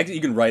powers that be. Actually,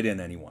 you can write in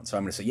anyone. So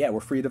I'm going to say, yeah, we're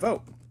free to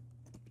vote.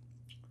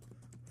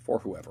 For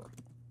whoever.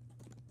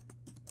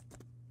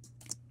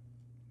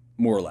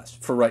 More or less.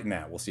 For right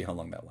now. We'll see how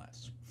long that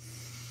lasts.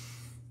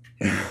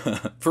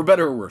 For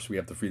better or worse, we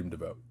have the freedom to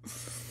vote.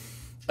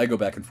 I go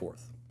back and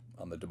forth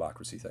on the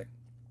democracy thing.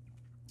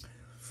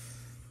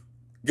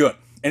 Good.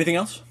 Anything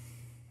else?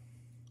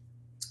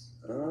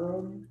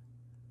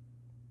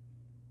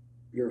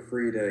 You're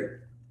free to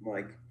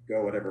like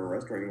go whatever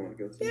restaurant you want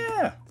to go to.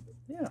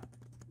 Yeah.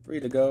 Free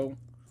to go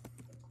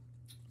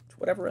to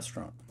whatever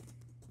restaurant.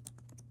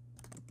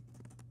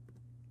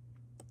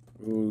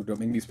 Ooh, don't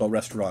make me spell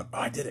restaurant. Oh,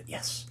 I did it.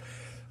 Yes.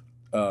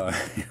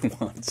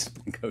 Once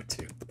go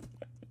to.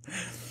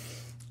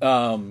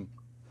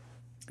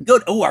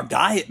 Good. Oh, our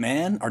diet,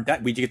 man. Our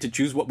diet. We get to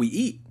choose what we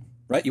eat,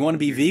 right? You want to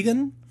be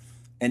vegan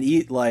and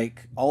eat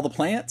like all the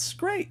plants?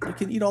 Great. You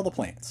can eat all the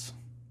plants.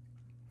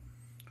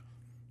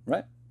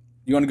 Right?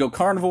 You want to go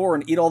carnivore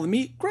and eat all the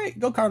meat? Great.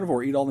 Go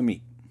carnivore, eat all the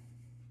meat.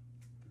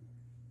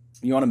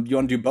 You want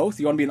to do both?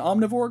 You want to be an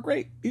omnivore?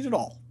 Great. Eat it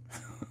all.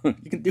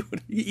 You can do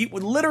it. You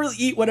literally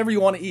eat whatever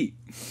you want to eat.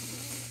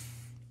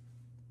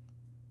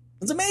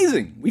 It's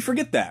amazing. We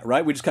forget that,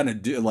 right? We just kind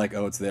of do like,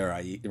 oh, it's there,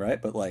 I eat,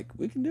 right? But like,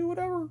 we can do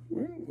whatever.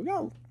 We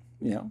got,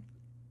 you know,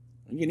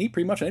 you can eat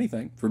pretty much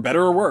anything, for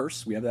better or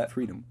worse. We have that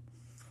freedom.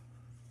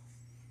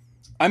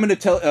 I'm going to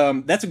tell.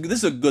 This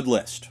is a good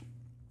list.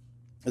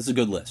 This is a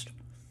good list.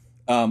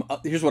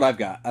 Here's what I've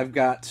got.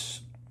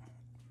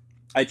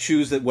 I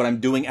choose that what I'm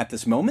doing at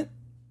this moment.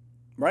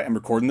 Right, I'm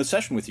recording this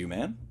session with you,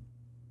 man.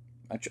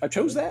 I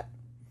chose that.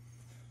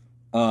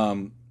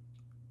 You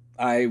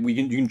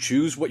can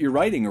choose what you're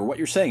writing or what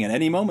you're saying at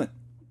any moment.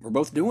 We're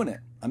both doing it.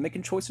 I'm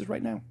making choices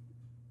right now.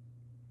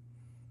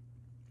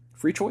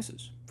 Free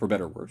choices, for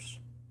better or worse.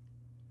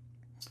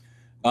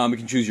 You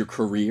can choose your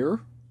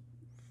career.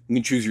 You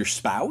can choose your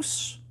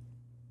spouse,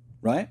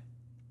 right?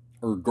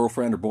 Or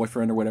girlfriend or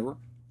boyfriend or whatever,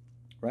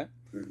 right?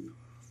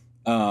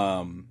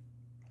 You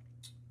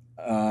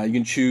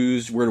can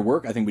choose where to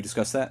work. I think we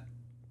discussed that.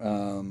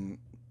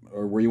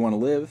 Or where you want to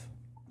live.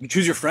 You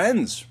choose your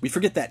friends. We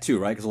forget that too,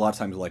 right? Because a lot of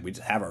times, like, we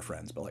just have our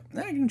friends, but like,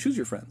 nah, you can choose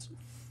your friends.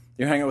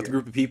 You're hanging out with a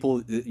group of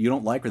people that you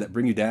don't like or that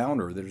bring you down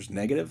or they're just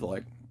negative.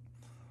 Like,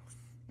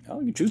 you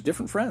can choose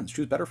different friends.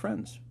 Choose better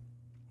friends.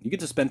 You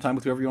get to spend time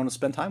with whoever you want to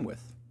spend time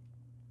with.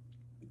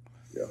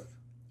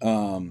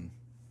 Yeah.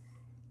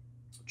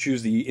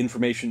 Choose the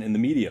information in the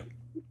media.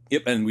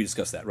 Yep, and we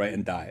discussed that, right?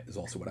 And diet is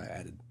also what I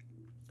added.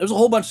 There's a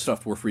whole bunch of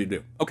stuff we're free to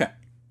do. Okay.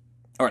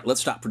 All right,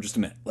 let's stop for just a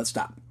minute. Let's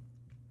stop.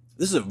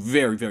 This is a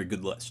very, very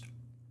good list.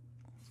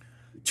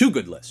 Two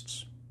good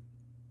lists.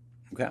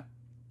 Okay.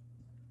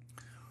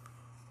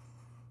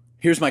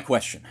 Here's my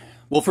question.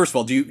 Well, first of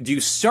all, do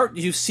you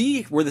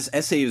see where this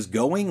essay is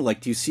going?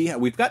 Like, do you see how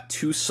we've got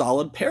two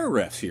solid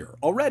paragraphs here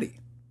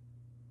already?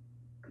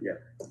 Yeah.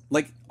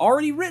 Like,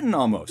 already written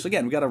almost.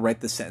 Again, we got to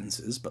write the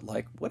sentences, but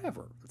like,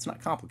 whatever. It's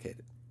not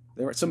complicated.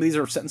 Some of these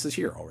are sentences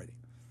here already.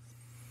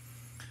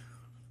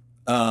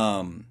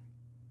 But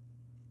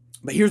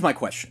here's my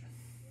question.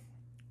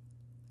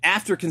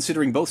 After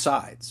considering both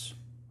sides,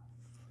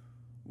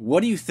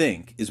 What do you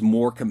think is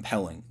more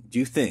compelling? Do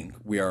you think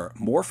we are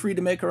more free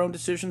to make our own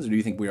decisions, or do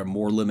you think we are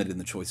more limited in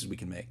the choices we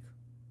can make?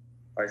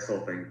 I still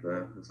think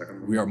the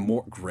second one. We are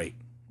more... Great.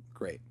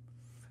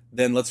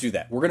 Then let's do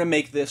that. We're going to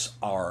make this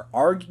our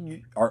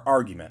argument.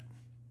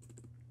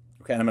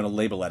 Okay, and I'm going to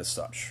label that as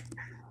such.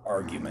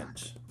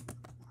 Argument.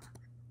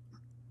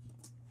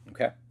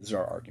 Okay, this is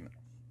our argument.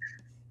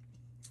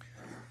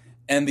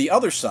 And the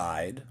other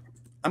side,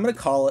 I'm going to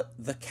call it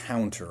the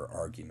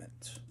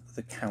counter-argument.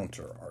 The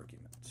counter-argument.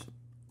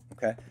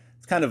 Okay?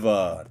 It's kind of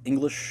an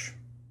English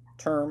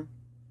term.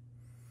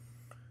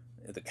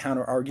 The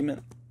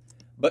counter-argument.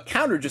 But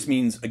counter just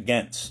means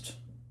against.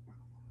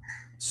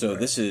 So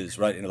this is,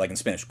 right, like in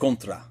Spanish,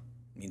 contra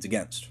means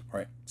against,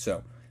 right?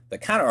 So the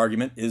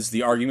counter-argument is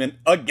the argument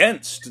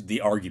against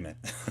the argument.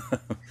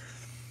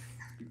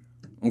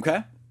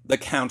 Okay? The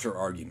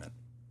counter-argument.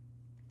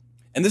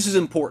 And this is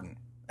important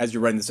as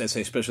you're writing this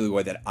essay, especially the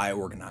way that I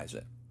organize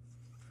it.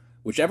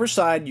 Whichever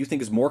side you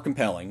think is more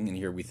compelling, and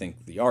here we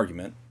think the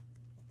argument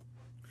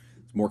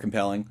is more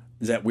compelling,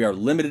 is that we are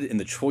limited in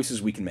the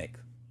choices we can make.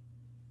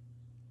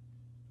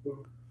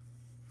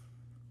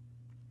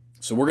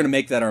 So we're going to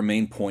make that our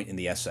main point in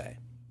the essay.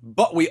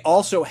 But we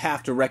also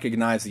have to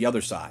recognize the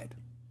other side,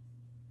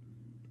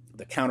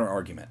 the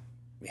counter-argument.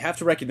 We have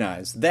to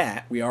recognize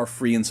that we are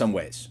free in some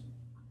ways.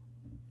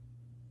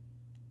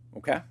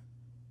 Okay?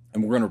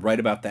 And we're going to write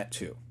about that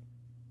too.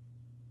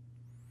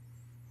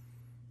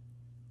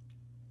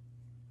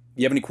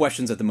 You have any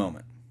questions at the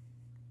moment?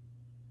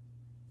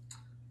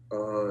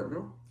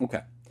 No.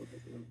 Okay.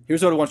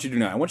 Here's what I want you to do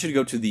now. I want you to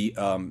go to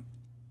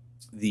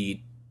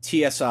the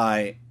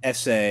TSI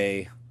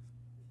Essay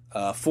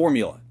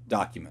Formula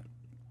document.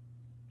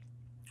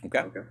 Okay?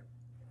 Okay.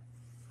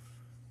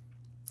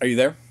 Are you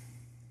there?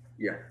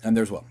 Yeah. And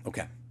there's well.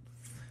 Okay.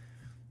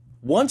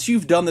 Once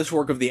you've done this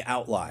work of the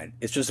outline,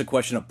 it's just a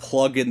question of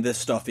plugging this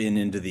stuff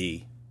into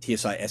the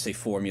TSI Essay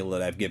Formula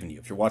that I've given you.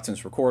 If you're watching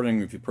this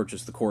recording, or if you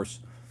purchase the course,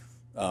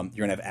 you're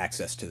going to have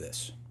access to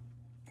this.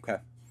 Okay?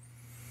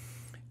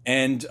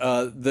 And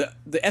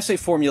the essay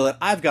formula that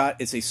I've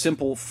got is a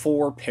simple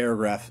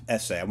 4-paragraph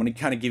essay. I'm going to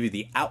kind of give you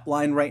the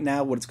outline right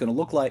now, what it's going to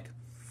look like.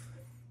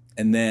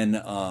 And then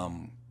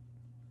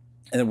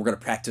we're going to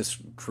practice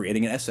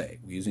creating an essay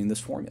using this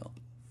formula.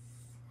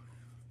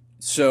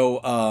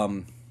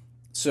 So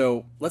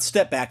let's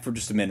step back for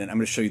just a minute. I'm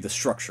going to show you the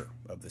structure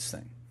of this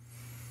thing.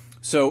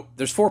 So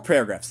there's 4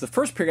 paragraphs. The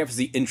first paragraph is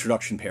the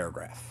introduction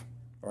paragraph,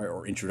 right,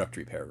 or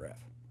introductory paragraph.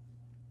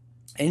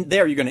 And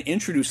there you're going to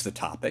introduce the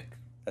topic.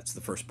 That's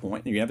the first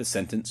point. And you have a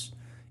sentence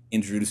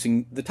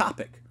introducing the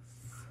topic.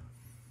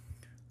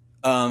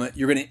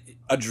 You're going to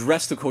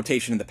address the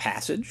quotation in the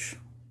passage.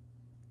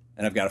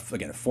 And I've got,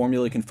 again, a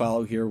formula you can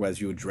follow here as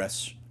you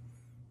address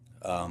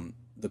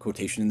the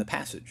quotation in the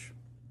passage.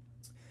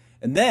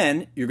 And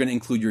then you're going to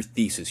include your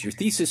thesis. Your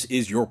thesis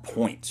is your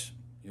point,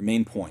 your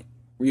main point,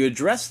 where you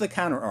address the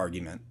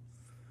counter-argument,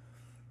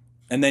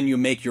 and then you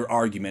make your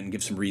argument and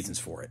give some reasons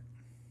for it.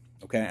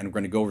 Okay? And we're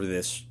going to go over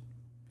this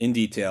in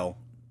detail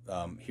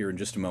here in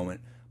just a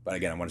moment. But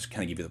again, I want to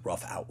kind of give you the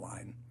rough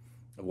outline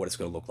of what it's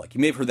going to look like. You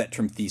may have heard that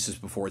term thesis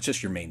before. It's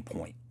just your main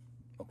point.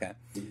 Okay?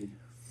 Mm-hmm.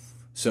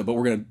 So, but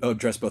we're going to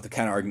address both the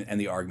counter-argument and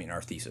the argument in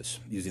our thesis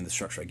using the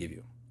structure I give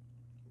you.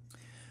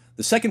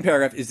 The second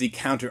paragraph is the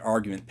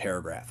counter-argument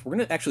paragraph. We're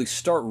going to actually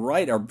start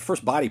right, our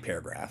first body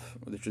paragraph,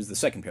 which is the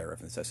second paragraph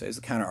in this essay, is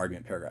the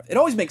counter-argument paragraph. It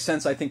always makes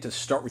sense, I think, to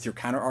start with your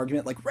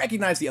counter-argument, like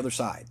recognize the other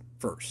side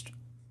first,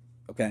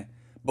 okay,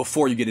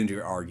 before you get into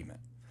your argument.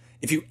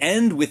 If you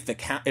end with the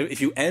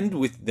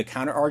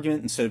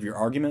counter-argument instead of your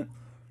argument,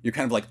 you're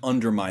kind of like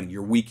undermining,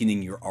 you're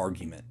weakening your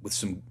argument with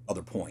some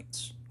other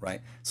points, right?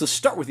 So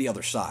start with the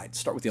other side,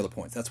 start with the other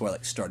points. That's why I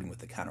like starting with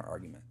the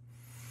counter-argument.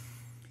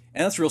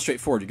 And that's real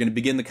straightforward. You're going to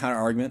begin the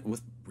counter-argument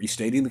with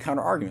restating the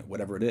counter-argument,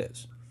 whatever it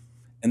is.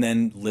 And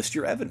then list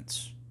your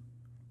evidence.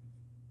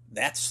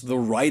 That's the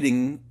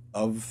writing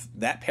of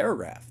that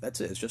paragraph. That's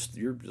it. It's just,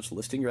 you're just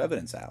listing your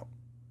evidence out.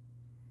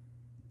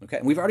 Okay?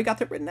 And we've already got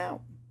that written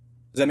out.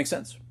 Does that make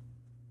sense?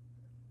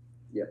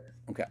 Yeah.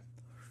 Okay.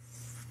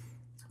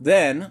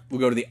 Then we'll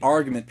go to the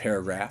argument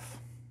paragraph.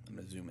 I'm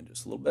going to zoom in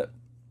just a little bit.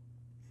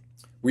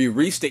 Where you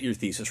restate your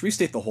thesis.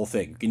 Restate the whole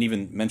thing. You can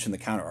even mention the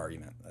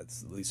counter-argument.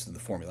 That's at least in the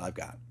formula I've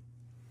got.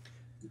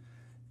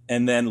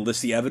 And then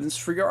list the evidence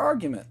for your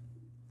argument.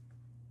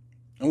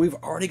 And we've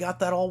already got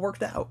that all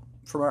worked out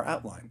from our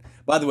outline.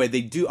 By the way,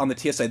 they do, on the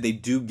TSI, they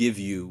do give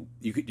you,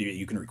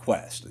 you can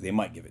request, they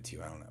might give it to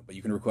you, I don't know, but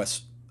you can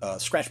request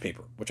scratch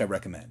paper, which I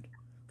recommend.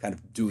 Kind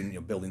of doing,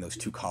 building those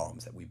 2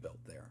 columns that we built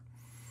there.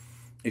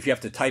 If you have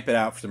to type it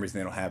out, for some reason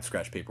they don't have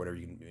scratch paper, whatever,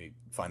 you can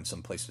find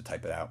some place to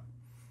type it out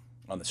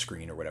on the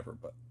screen or whatever,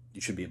 but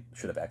you should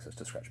have access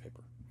to scratch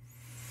paper.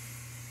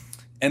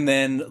 And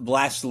then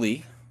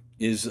lastly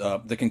is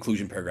the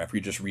conclusion paragraph, where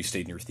you're just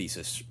restating your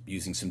thesis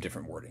using some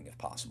different wording if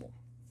possible.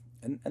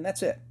 And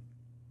that's it.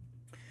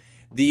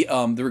 The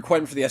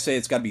requirement for the essay,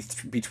 it's got to be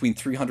between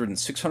 300 and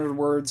 600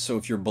 words. So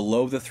if you're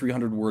below the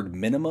 300 word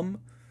minimum,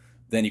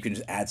 then you can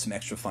just add some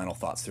extra final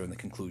thoughts there in the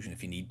conclusion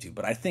if you need to.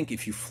 But I think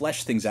if you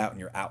flesh things out in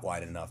your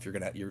outline enough, you're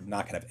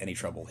not gonna have any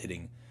trouble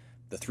hitting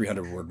the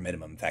 300-word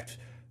minimum. In fact,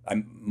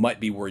 I might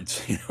be worried,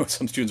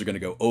 some students are going to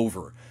go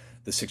over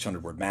the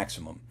 600-word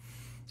maximum,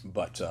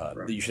 but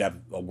Right. you should have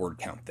a word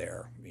count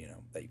there,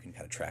 that you can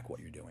kind of track what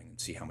you're doing and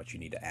see how much you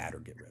need to add or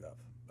get rid of.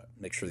 But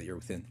make sure that you're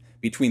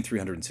between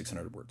 300 and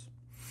 600 words.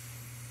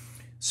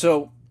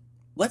 So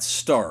let's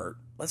start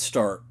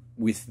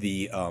with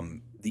the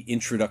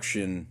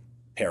introduction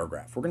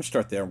paragraph. We're going to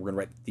start there, and we're going to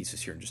write the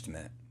thesis here in just a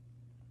minute.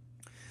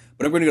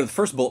 But I'm going to go to the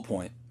first bullet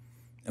point,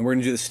 and we're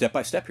going to do this step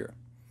by step here.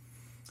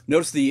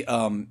 Notice the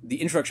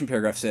introduction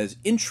paragraph says,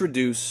 you're going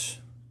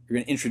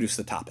to introduce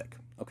the topic,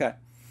 okay?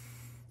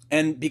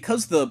 And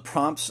because the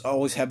prompts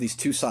always have these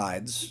two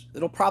sides,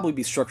 it'll probably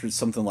be structured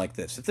something like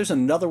this. If there's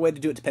another way to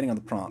do it, depending on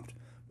the prompt,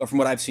 but from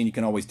what I've seen, you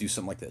can always do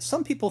something like this.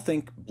 Some people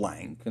think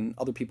blank, and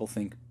other people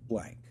think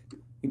blank. You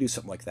can do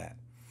something like that.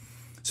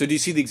 So do you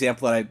see the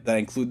example that I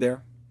include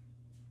there?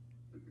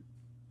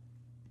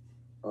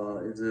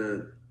 It's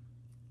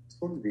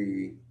going to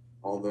be,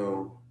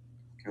 although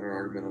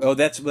counter-argument. Oh,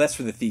 that's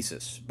for the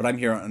thesis, but I'm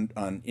here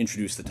on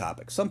introduce the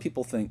topic. Some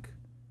people think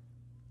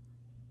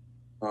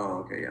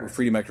okay, yeah. we're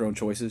free to make our own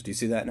choices. Do you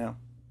see that now?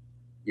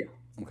 Yeah.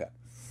 Okay.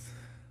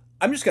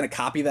 I'm just going to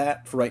copy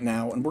that for right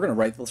now, and we're going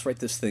to let's write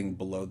this thing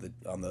below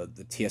on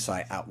the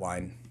TSI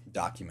outline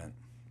document.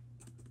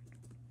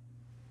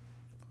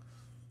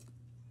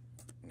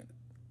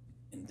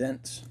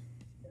 Indent.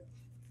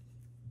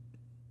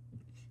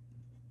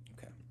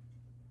 Okay.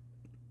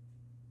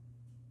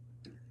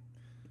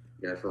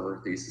 Yeah, for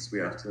our thesis, we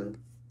have to.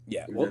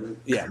 Yeah.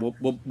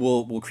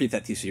 We'll create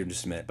that thesis here in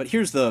just a minute. But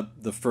here's the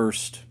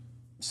first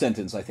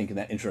sentence, I think, in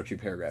that introductory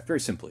paragraph. Very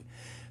simply,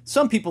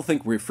 some people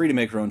think we're free to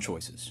make our own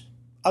choices.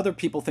 Other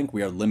people think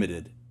we are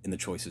limited in the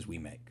choices we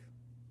make.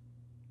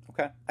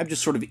 Okay? I've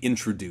just sort of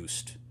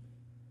introduced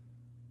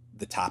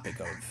the topic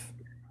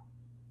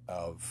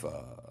of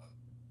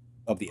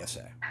the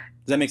essay.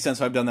 Does that make sense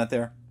how I've done that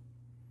there?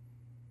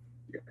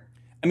 Yeah.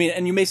 I mean,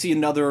 and you may see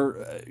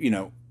another,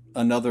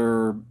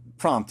 another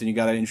prompt, and you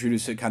got to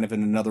introduce it kind of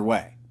in another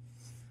way.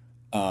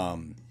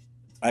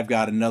 I've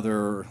got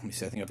another, let me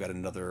see, I think I've got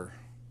another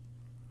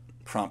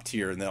prompt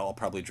here, and then I'll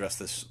probably address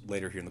this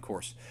later here in the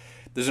course.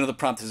 There's another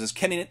prompt that says,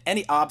 can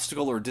any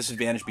obstacle or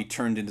disadvantage be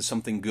turned into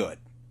something good?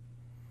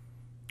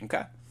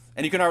 Okay?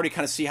 And you can already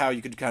kind of see how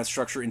you could kind of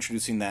structure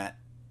introducing that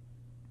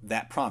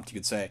prompt. You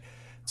could say,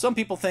 some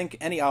people think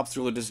any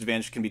obstacle or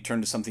disadvantage can be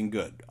turned to something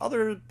good.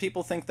 Other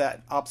people think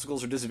that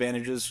obstacles or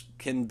disadvantages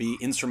can be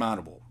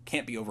insurmountable,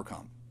 can't be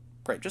overcome.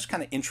 Great, just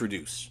kind of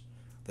introduce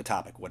the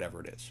topic,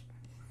 whatever it is.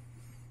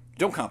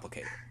 Don't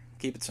complicate it.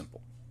 Keep it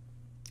simple.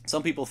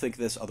 Some people think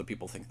this, other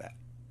people think that.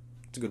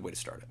 It's a good way to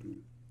start it.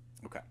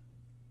 Okay.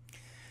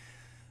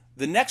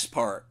 The next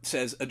part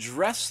says,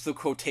 address the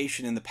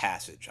quotation in the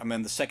passage. I'm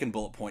on the second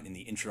bullet point in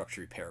the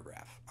introductory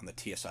paragraph on the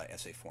TSI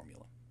Essay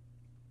Formula.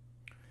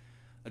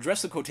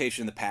 Address the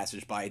quotation in the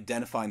passage by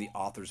identifying the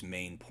author's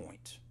main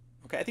point.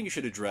 Okay, I think you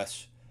should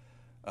address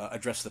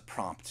the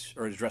prompt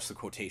or address the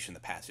quotation in the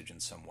passage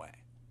in some way.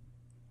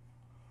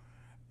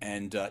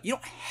 And you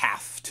don't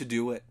have to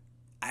do it.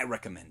 I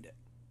recommend it.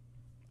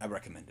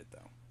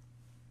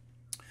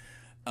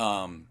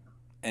 Though.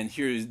 And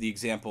here's the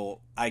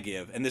example I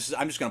give. And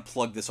I'm just going to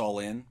plug this all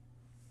in.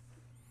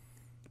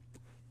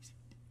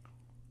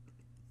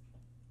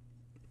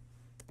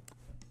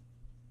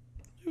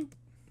 Going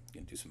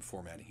to do some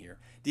formatting here.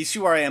 Do you see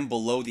where I am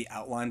below the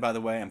outline, by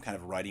the way? I'm kind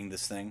of writing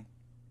this thing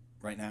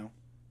right now.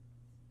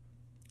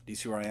 Do you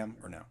see where I am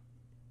or no?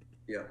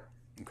 Yeah.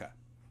 Okay.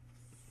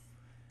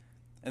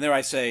 And there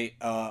I say,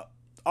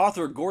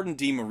 author Gordon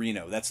D.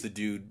 Marino, that's the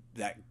dude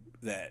that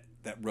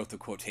wrote the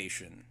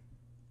quotation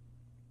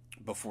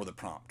before the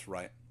prompt,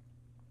 right?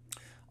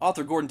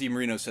 Author Gordon D.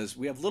 Marino says,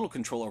 we have little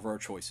control over our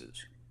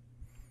choices.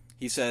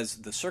 He says,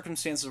 the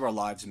circumstances of our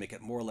lives make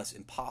it more or less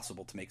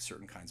impossible to make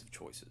certain kinds of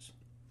choices.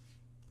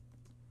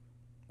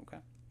 Okay?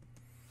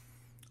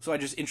 So I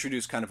just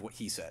introduce kind of what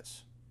he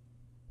says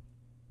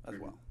as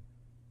well.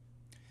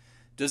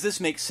 Does this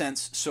make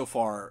sense so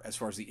far as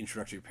the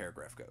introductory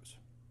paragraph goes?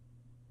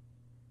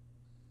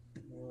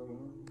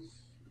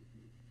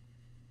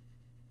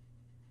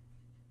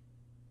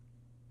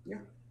 Yeah,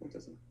 it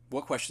doesn't.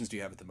 What questions do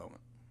you have at the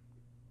moment?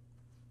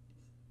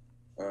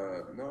 No,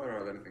 I don't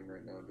have anything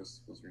right now.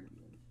 Just was reading.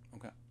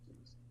 Okay.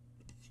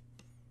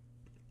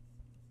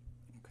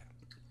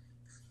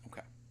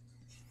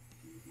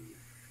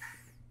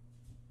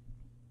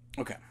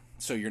 Okay.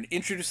 So you're going to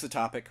introduce the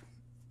topic.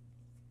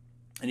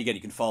 And again,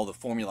 you can follow the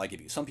formula I give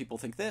you. Some people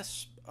think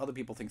this, other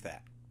people think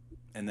that.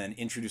 And then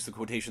introduce the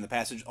quotation in the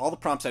passage. All the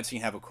prompts I've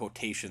seen have a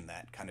quotation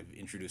that kind of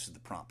introduces the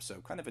prompt. So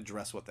kind of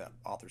address what that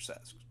author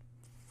says.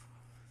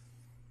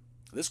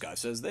 This guy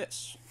says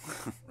this.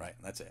 Right,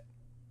 that's it.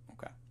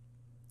 Okay.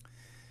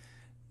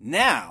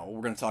 Now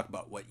we're going to talk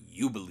about what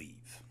you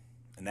believe.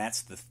 And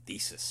that's the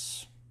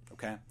thesis.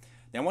 Okay?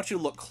 Now I want you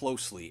to look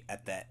closely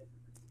at that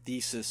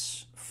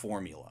thesis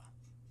formula.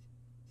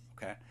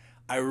 Okay?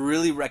 I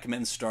really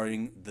recommend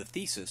starting the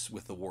thesis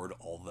with the word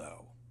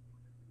although.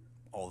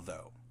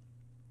 Although.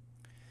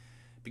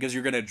 Because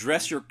you're going to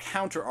address your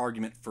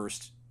counter-argument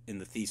first in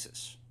the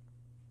thesis.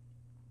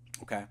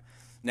 Okay?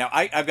 Now,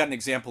 I've got an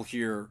example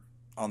here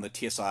on the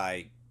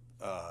TSI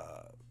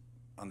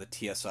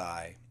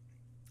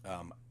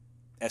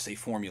Essay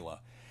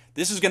Formula.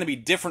 This is going to be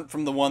different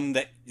from the one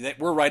that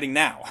we're writing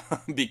now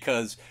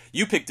because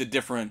you picked a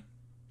different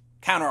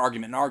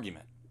counter-argument and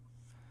argument.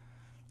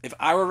 If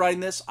I were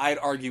writing this, I'd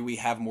argue we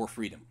have more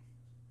freedom.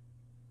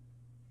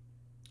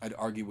 I'd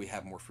argue we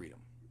have more freedom.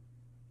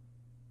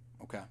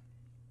 Okay?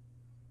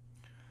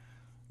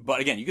 But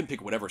again, you can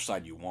pick whatever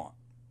side you want.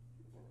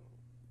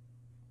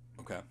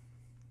 Okay?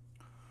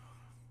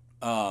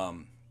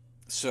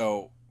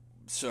 So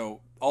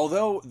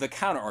although the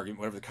counter-argument,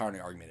 whatever the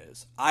counter-argument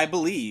is, I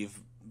believe,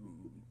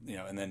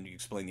 and then you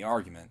explain the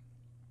argument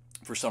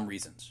for some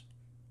reasons.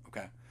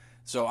 Okay?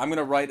 So I'm going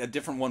to write a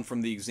different one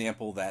from the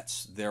example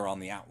that's there on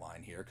the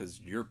outline here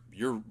because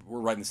we're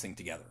writing this thing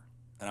together,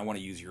 and I want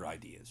to use your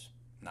ideas,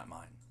 not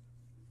mine.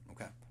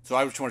 Okay? So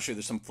I just want to show you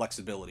there's some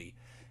flexibility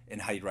in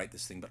how you write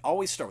this thing, but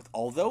always start with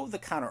although the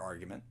counter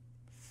argument,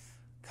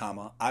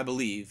 comma, I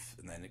believe,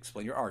 and then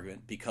explain your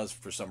argument because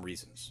for some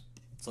reasons.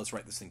 So let's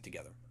write this thing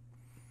together.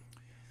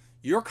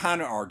 Your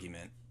counter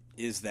argument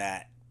is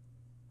that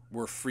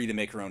we're free to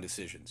make our own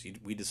decisions.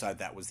 We decide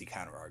that was the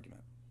counter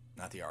argument,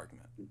 not the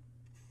argument.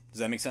 Does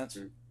that make sense?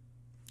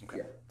 Okay.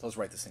 Yeah. So let's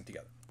write this thing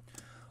together.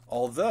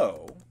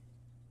 Although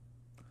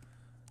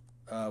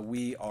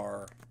we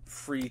are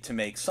free to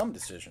make some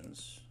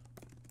decisions,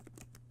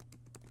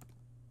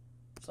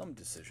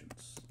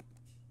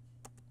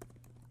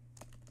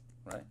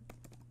 right?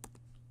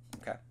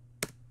 Okay.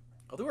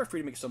 Although we're free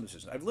to make some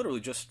decisions, I've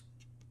literally just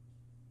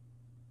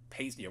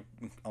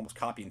almost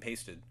copy and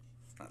pasted,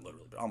 not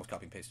literally, but almost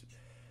copy and pasted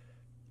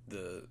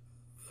the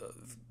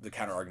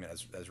counter argument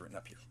as written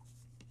up here.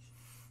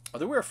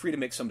 Although we are free to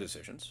make some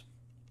decisions,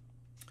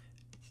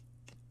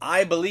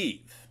 I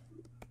believe,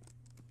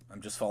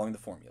 I'm just following the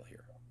formula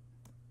here.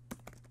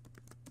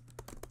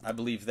 I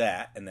believe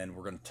that, and then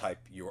we're going to type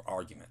your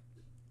argument.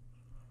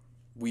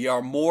 We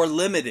are more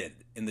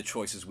limited in the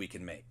choices we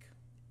can make.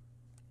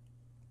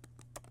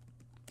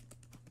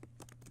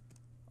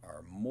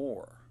 Are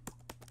more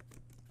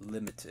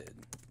limited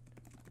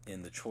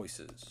in the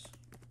choices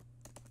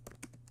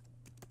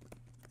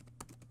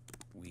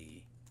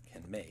we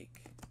can make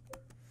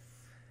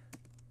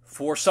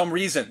for some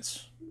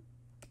reasons.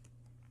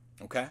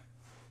 Okay?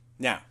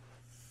 Now,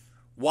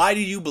 why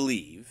do you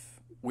believe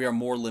we are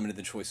more limited in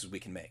the choices we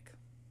can make?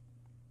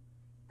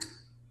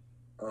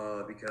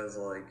 Because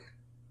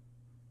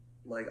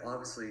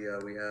obviously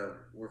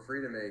we're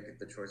free to make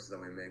the choices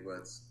that we make,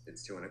 but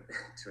it's to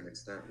an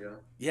extent, yeah.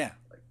 Yeah.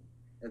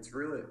 It's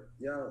really,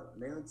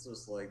 mainly it's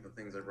just like the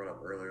things I brought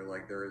up earlier.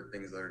 Like there are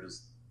things that are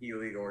just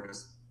illegal or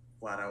just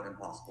flat out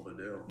impossible to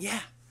do.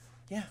 Yeah.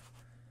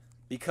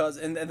 Because,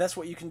 and that's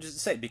what you can just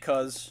say,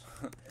 because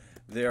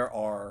there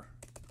are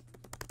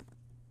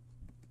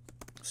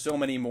so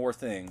many more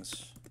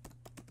things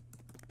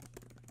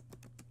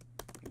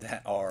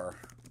that are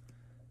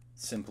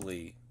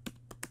simply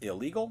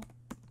illegal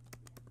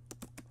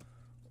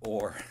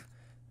or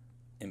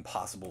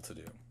impossible to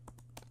do.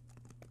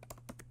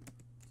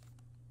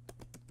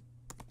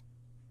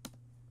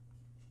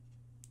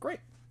 Great.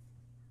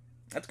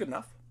 That's good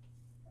enough.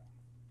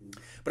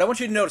 But I want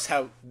you to notice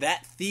how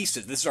that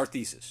thesis, this is our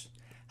thesis,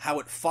 how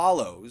it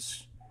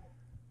follows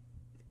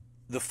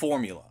the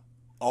formula.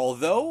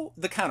 Although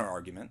the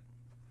counter-argument,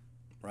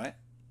 right?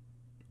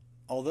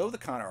 Although the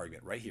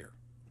counter-argument, right here.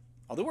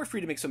 Although we're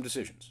free to make some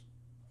decisions.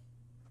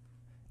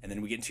 And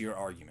then we get into your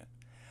argument.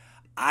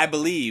 I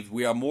believe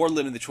we are more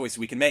limited in the choices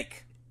we can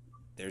make.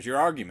 There's your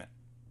argument.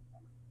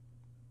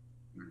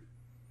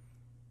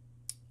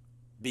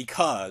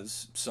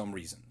 Because some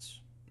reasons.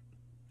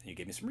 And you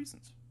gave me some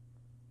reasons.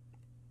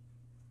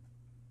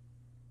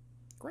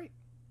 Great.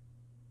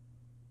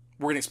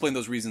 We're going to explain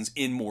those reasons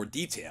in more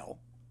detail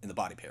in the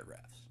body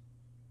paragraphs.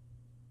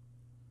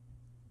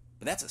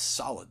 But that's a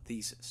solid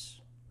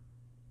thesis.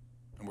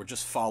 And we're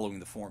just following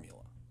the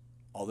formula.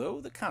 Although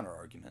the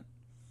counter-argument,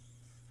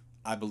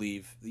 I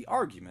believe the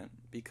argument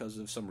because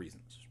of some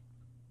reasons.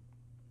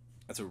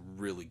 That's a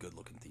really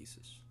good-looking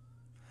thesis.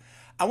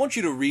 I want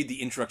you to read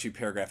the introductory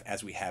paragraph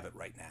as we have it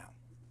right now.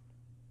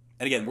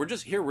 And again, we're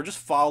just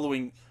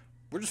following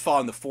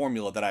the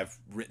formula that I've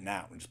written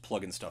out and just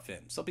plugging stuff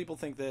in. Some people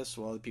think this,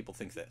 well, other people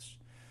think this.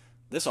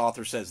 This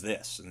author says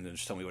this, and then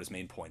just tell me what his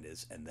main point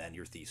is, and then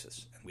your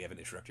thesis. And we have an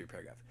introductory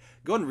paragraph.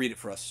 Go ahead and read it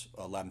for us,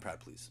 loud and proud,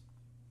 please.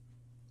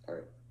 All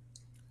right.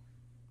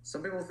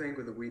 Some people think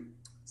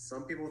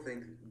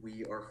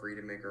we are free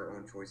to make our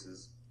own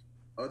choices.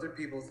 Other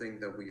people think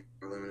that we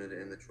are limited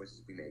in the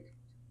choices we make.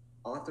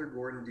 Author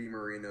Gordon D.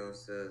 Marino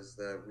says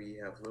that we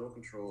have little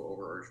control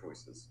over our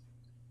choices.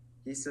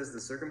 He says the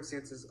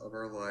circumstances of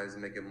our lives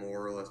make it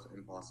more or less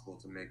impossible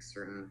to make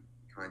certain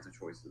kinds of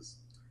choices.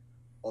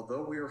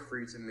 although we are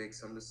free to make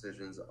some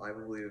decisions, I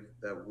believe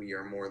that we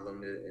are more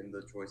limited in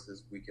the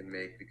choices we can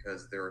make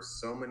because there are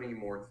so many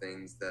more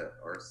things that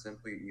are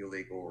simply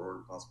illegal or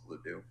impossible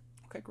to do.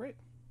 Okay, great.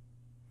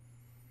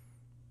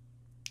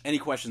 Any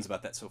questions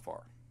about that so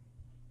far?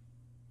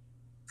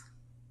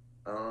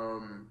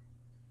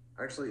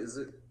 Actually, is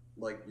it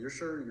like you're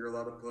sure you're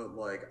allowed to put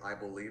like I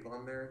believe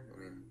on there? I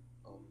mean,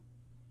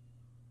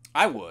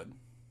 I would.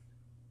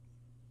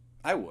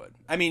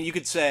 I mean, you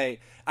could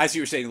say, I see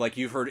what you're saying, like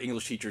you've heard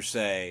English teachers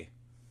say,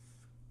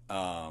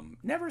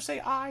 never say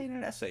I in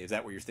an essay. Is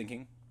that what you're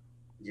thinking?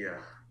 Yeah.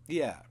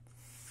 Yeah.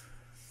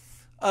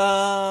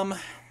 I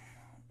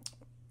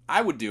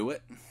would do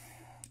it.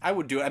 I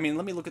mean,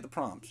 let me look at the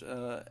prompt.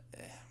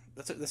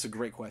 That's a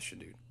great question,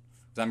 dude.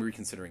 'Cause I'm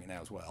reconsidering it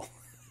now as well.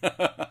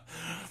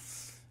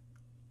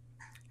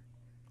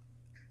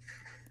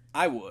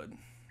 I would.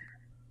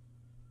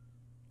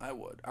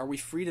 Are we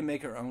free to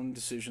make our own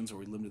decisions, or are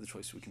we limited to the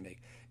choices we can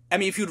make? I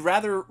mean, if you'd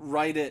rather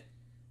write it,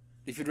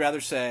 if you'd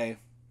rather say,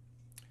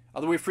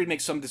 although we're free to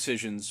make some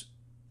decisions,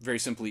 very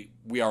simply,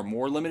 we are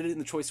more limited in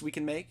the choices we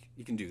can make,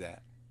 you can do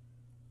that.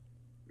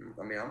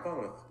 I mean, I'm fine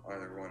with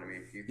either one. I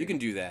mean, if you can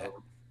do that.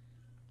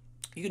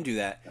 You can do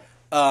that.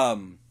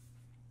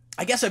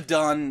 I guess I've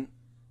done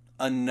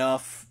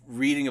enough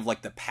reading of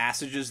like the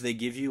passages they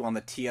give you on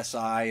the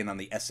TSI and on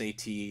the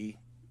SAT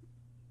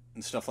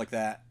and stuff like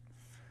that,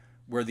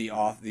 where the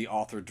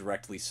author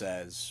directly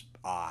says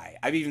I.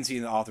 I've even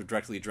seen the author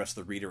directly address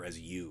the reader as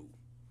you,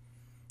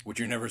 which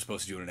you're never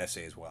supposed to do in an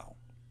essay as well.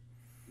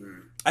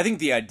 I think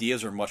the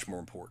ideas are much more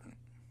important.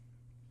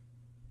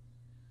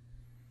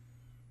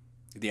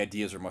 The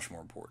ideas are much more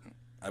important.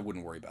 I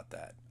wouldn't worry about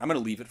that. I'm going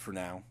to leave it for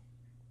now.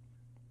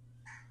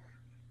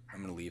 I'm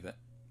going to leave it.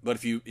 But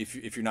if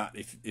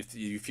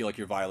you feel like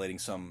you're violating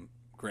some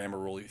grammar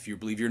rule, if you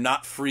believe you're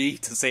not free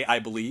to say I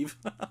believe,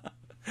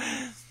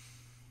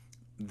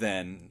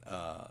 then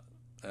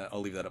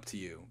I'll leave that up to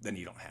you. Then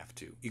you don't have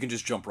to. You can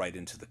just jump right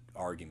into the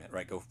argument,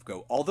 right?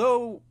 Go.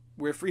 Although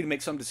we're free to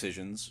make some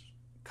decisions,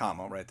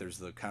 comma, right? There's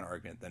the counter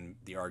argument, then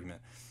the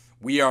argument.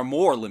 We are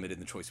more limited in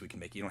the choice we can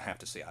make. You don't have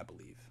to say I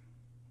believe.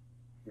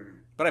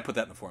 But I put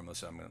that in the formula,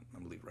 so I'm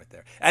gonna leave it right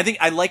there. And I think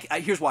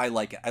here's why I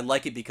like it. I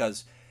like it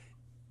because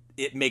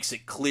it makes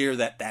it clear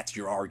that that's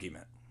your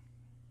argument.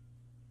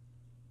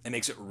 It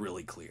makes it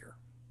really clear.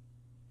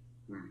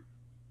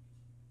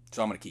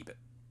 So I'm going to keep it.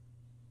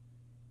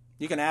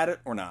 You can add it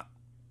or not.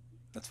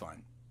 That's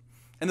fine.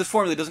 And this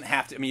formula doesn't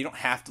have to, I mean, you don't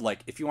have to, like,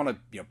 if you want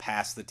to,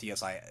 pass the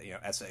TSI,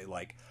 essay,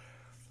 like,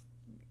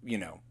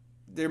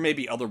 there may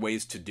be other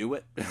ways to do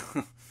it.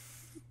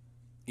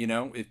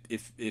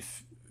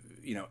 If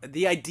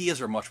the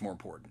ideas are much more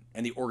important,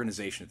 and the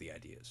organization of the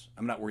ideas.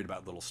 I'm not worried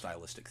about little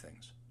stylistic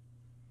things.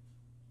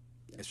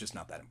 It's just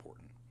not that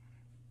important.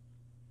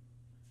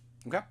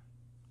 Okay?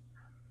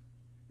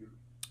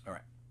 All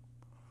right.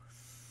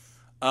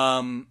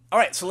 All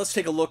right, so let's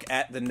take a look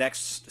at the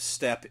next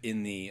step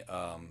in the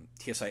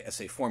TSI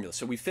Essay Formula.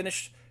 So we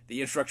finished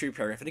the introductory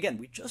paragraph, and again,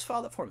 we just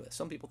followed that formula.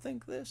 Some people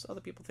think this,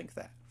 other people think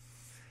that.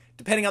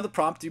 Depending on the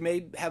prompt, you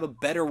may have a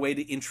better way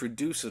to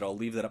introduce it. I'll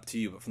leave that up to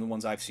you, but from the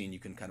ones I've seen, you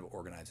can kind of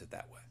organize it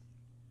that way.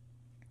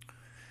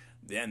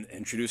 Then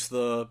introduce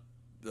the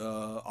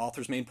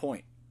author's main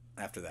point.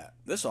 After that,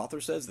 this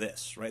author says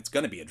this, right? It's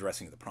going to be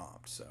addressing the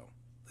prompt, so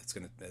I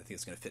think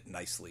it's going to fit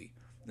nicely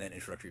in that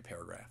introductory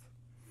paragraph.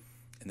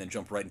 And then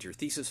jump right into your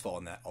thesis, follow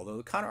in that. Although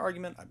the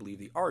counter-argument, I believe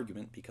the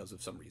argument because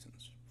of some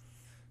reasons.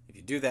 If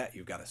you do that,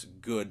 you've got a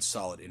good,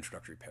 solid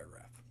introductory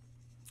paragraph.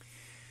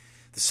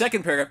 The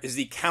second paragraph is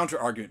the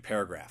counter-argument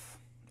paragraph,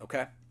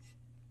 okay?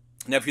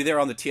 Now, if you're there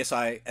on the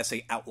TSI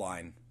Essay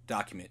Outline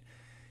document,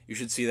 you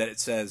should see that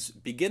it says,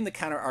 begin the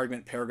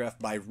counter-argument paragraph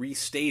by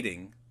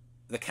restating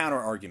the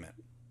counter-argument.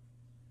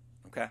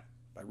 Okay?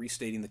 By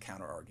restating the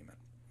counter-argument.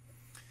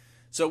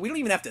 So we don't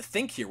even have to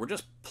think here. We're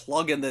just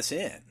plugging this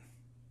in.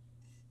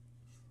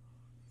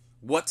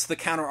 What's the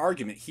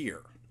counter-argument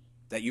here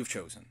that you've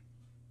chosen?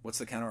 What's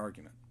the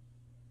counter-argument?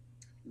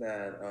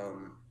 That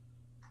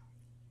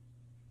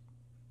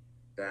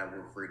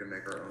we're free to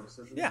make our own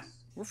decisions? Yeah,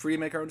 we're free to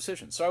make our own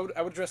decisions. So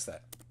I would address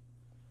that.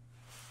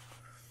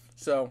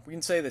 So we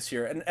can say this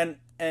here.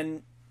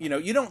 And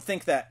you don't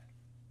think that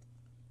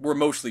we're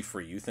mostly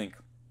free. You think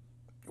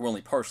we're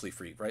only partially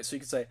free, right? So you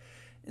could say,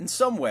 in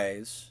some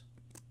ways,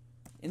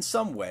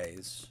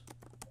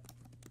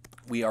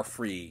 we are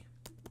free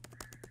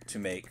to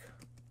make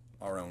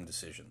our own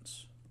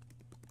decisions.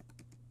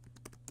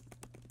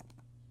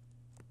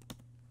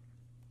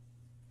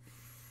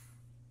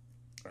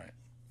 All right.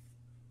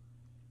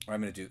 Or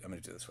I'm gonna do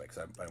it this way because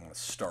I want to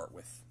start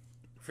with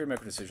free to make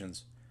our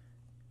decisions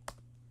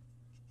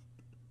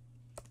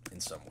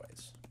in some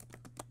ways.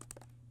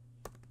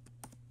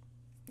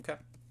 Okay.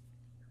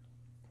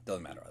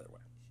 Doesn't matter either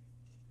way.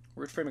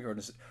 We're free to make our own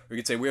decisions. Or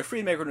you could say we are free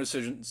to make our own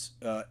decisions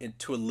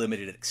to a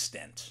limited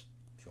extent.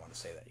 If you want to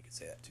say that, you could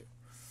say that too.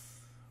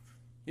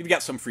 You've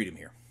got some freedom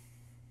here.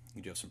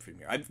 You do have some freedom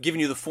here. I've given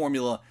you the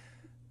formula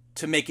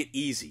to make it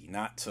easy,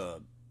 not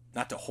to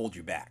hold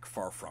you back.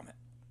 Far from it.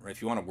 Right?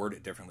 If you want to word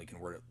it differently, you can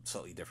word it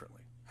slightly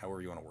differently.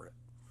 however you want to word it.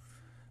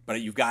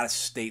 But you've got to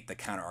state the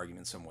counter argument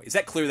in some way. Is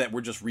that clear that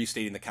we're just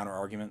restating the counter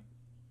argument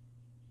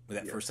with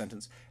that first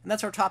sentence? And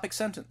that's our topic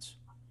sentence.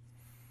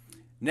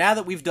 Now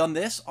that we've done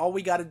this, all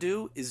we got to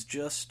do is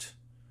just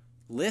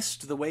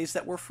list the ways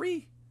that we're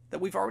free, that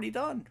we've already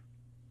done.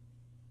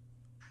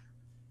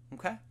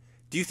 Okay?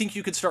 Do you think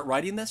you could start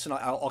writing this, and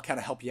I'll kind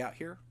of help you out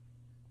here?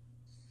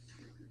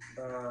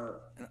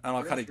 And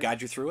I'll kind of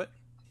guide you through it?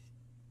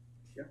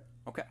 Yeah.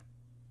 Okay.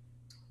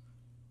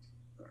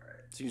 All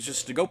right. So you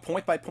just to go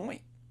point by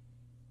point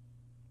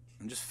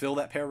and just fill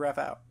that paragraph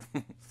out.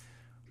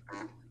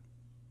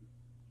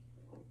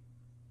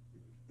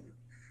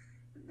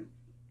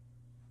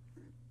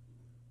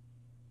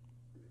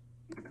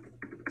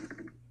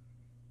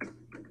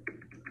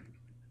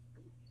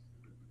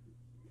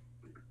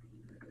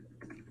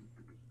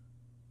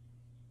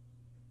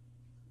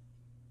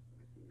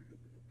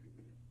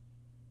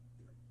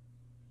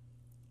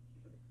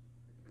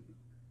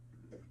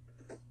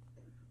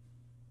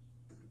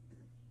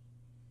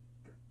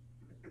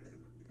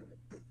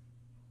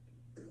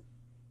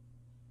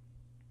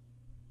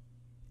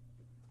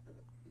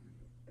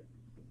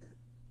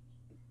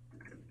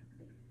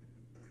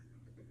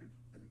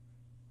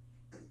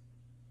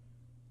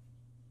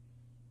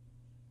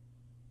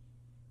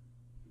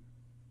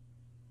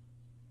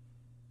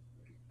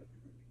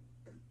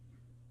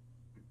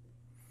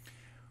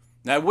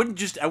 Now, I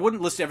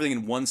wouldn't list everything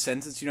in one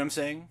sentence, you know what I'm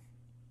saying?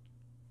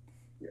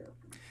 Yeah.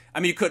 I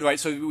mean, you could, right?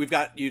 So we've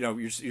got,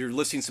 you're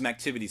listing some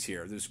activities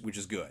here, which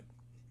is good.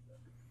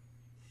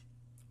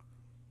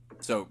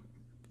 So,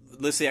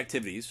 list the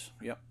activities.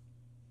 Yep.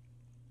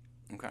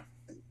 Okay.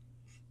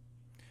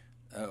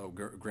 Oh,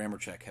 grammar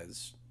check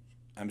has...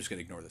 I'm just going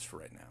to ignore this for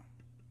right now.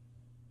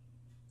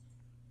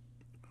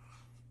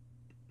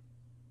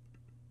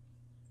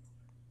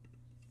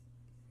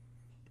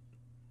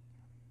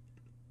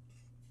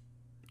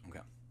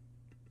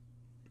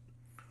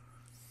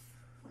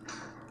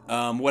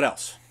 What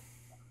else?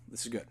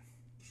 This is good.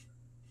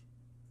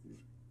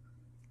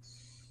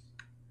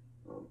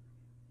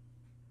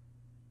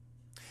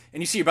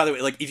 And you see, by the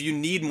way, like if you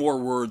need more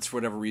words for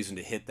whatever reason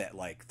to hit that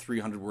like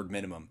 300-word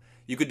minimum,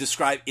 you could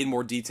describe in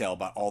more detail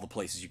about all the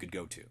places you could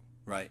go to,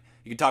 right?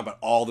 You could talk about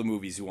all the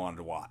movies you wanted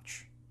to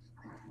watch.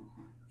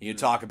 You could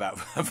talk about,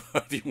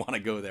 if you want to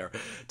go there,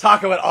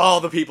 talk about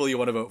all the people you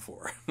want to vote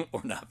for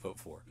or not vote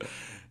for,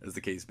 as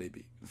the case may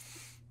be.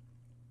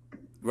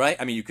 Right?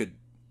 I mean, you could,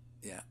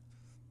 yeah.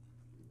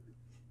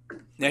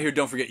 Now here,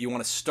 don't forget, you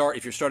want to start,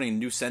 if you're starting a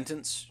new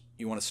sentence,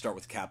 you want to start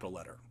with a capital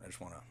letter. I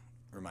just want to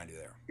remind you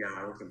there. Yeah,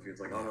 I was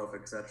confused. Like, I don't know if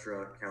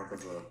etc. count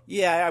as a...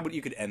 Yeah,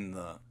 you could end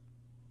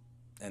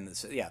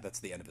yeah, that's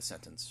the end of a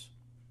sentence.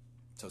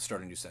 So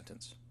start a new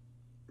sentence.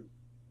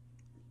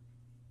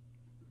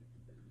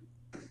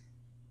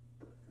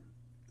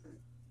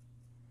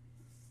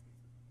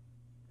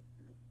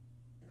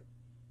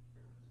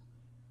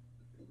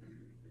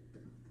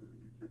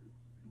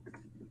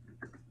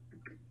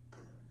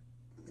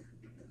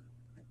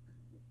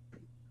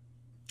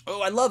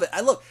 Oh, I love it.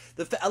 I love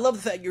the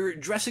fact you're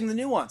addressing the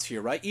nuance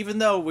here, right? Even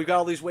though we've got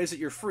all these ways that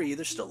you're free,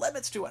 there's still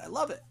limits to it. I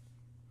love it.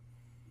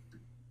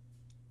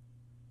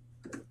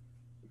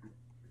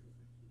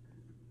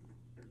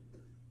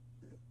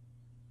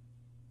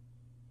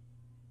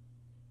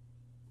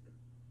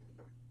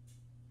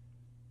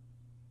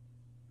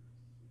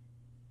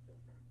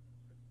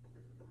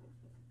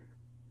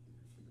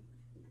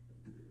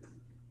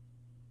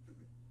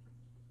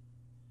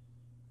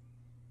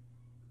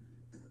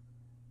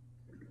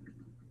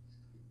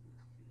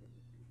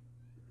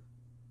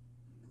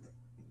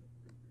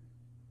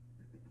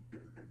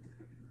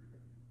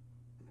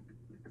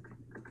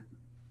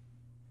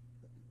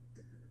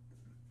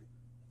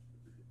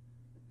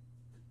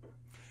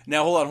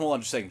 Now hold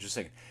on, just a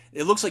second.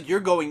 It looks like you're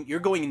going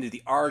into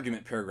the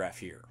argument paragraph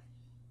here.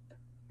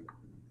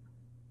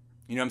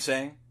 You know what I'm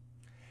saying?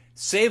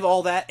 Save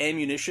all that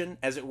ammunition,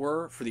 as it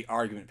were, for the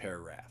argument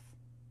paragraph.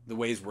 The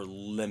ways we're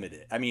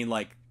limited. I mean,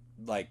 I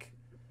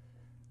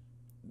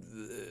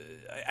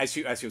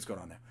see what's going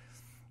on there.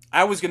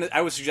 I was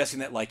suggesting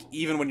that, like,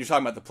 even when you're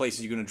talking about the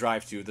places you're going to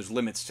drive to, there's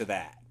limits to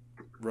that,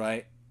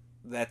 right?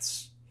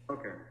 That's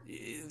okay.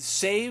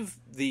 Save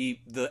the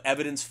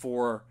evidence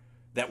for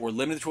that we're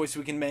limited the choices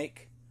we can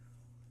make.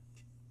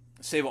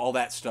 Save all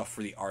that stuff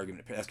for the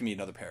argument. That's gonna be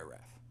another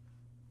paragraph.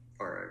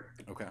 All right.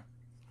 Okay.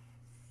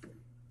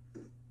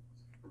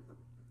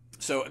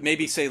 So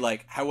maybe say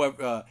like,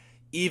 however,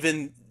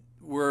 even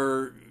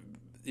we're,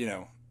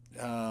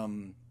 there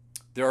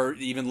are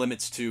even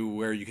limits to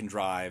where you can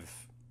drive.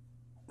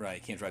 Right,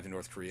 you can't drive to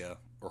North Korea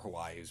or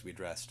Hawaii, as we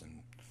addressed, and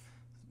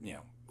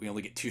we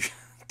only get two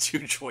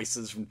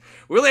choices from.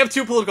 We only have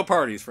two political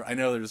parties. I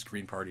know there's a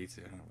Green Party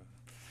too.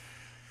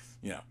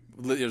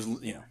 There's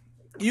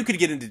you could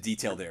get into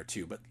detail there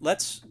too, but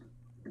let's.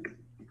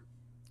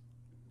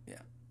 Yeah.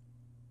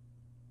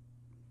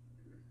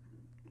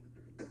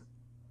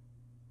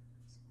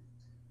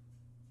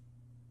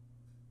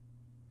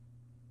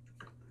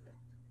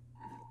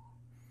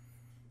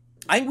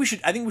 I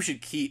think we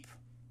should keep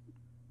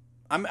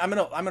I'm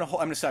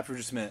gonna stop for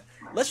just a minute.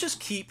 Let's just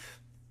keep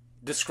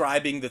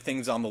describing the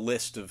things on the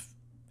list of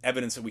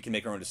evidence that we can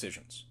make our own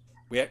decisions.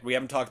 We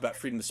haven't talked about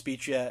freedom of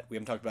speech yet. We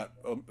haven't talked about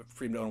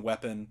freedom to own a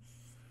weapon,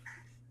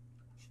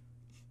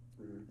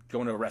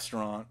 going to a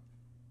restaurant,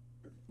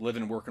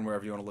 living and working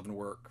wherever you want to live and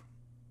work,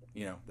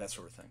 you know, that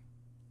sort of thing.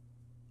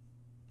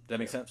 Does that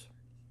make sense?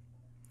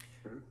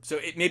 So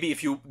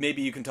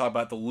maybe you can talk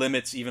about the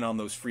limits even on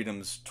those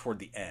freedoms toward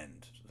the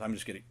end. So I'm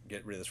just gonna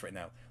get rid of this right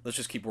now. Let's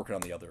just keep working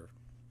on the other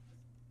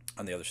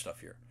stuff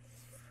here.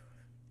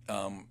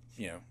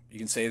 You know, you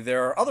can say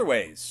there are other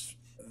ways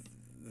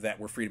that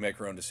we're free to make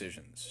our own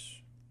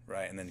decisions,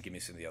 right? And then give me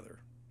some of the other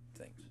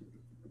things.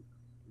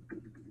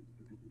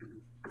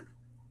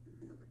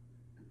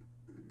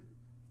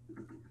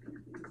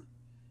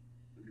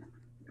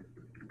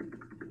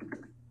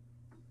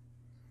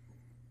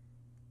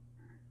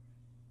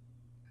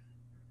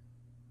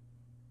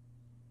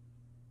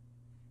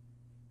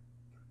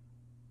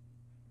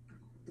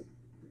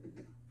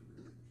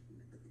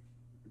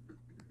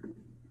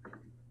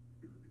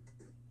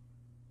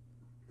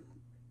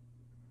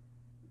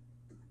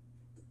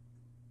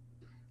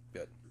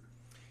 Good.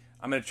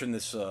 I'm going to turn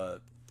this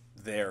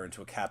there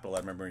into a capital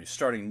letter. Remember, when you're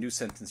starting a new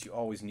sentence, you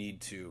always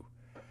need to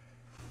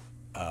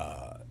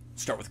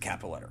start with a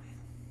capital letter.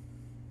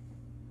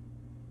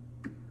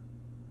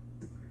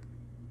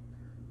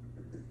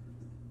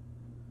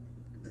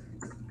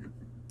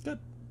 Good.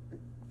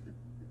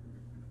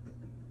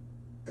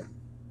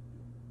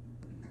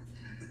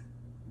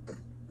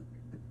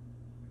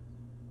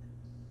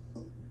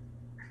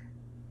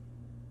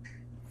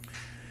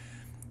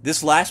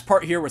 This last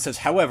part here where it says,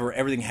 however,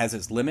 everything has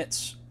its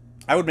limits,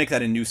 I would make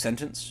that a new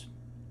sentence.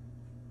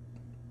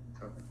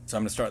 So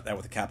I'm going to start that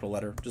with a capital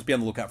letter. Just be on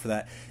the lookout for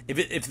that.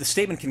 If the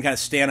statement can kind of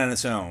stand on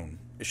its own,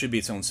 it should be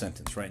its own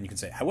sentence, right? And you can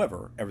say,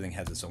 however, everything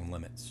has its own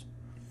limits.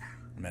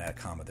 I'm going to add a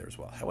comma there as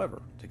well.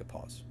 However, take a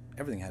pause.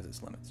 Everything has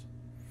its limits.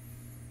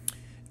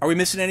 Are we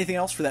missing anything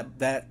else for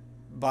that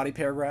body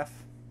paragraph?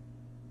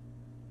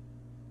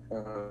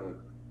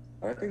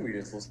 I think we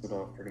just listed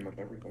off pretty much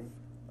everything.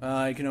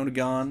 You can own a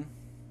gun.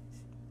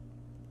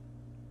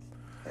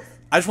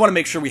 I just want to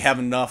make sure we have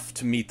enough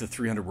to meet the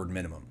 300-word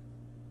minimum.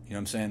 You know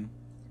what I'm saying?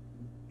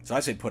 So I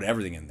say put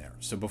everything in there.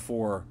 So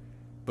before,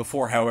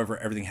 however,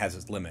 everything has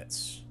its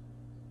limits,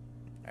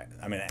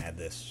 I'm going to add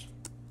this.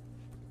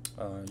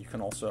 You can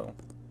also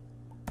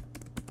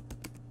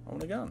own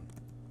a gun.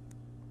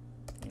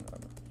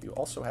 You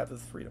also have the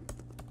freedom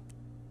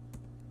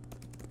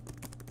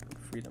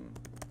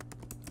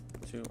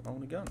to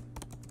own a gun.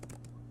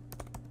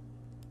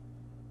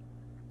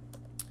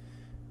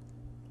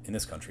 In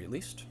this country, at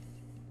least.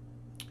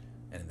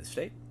 And in this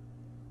state.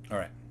 All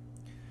right.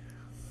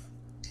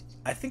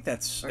 I think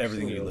that's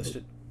everything you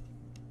listed.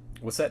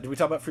 What's that? Did we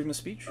talk about freedom of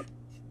speech?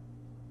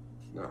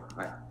 No,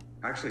 I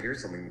actually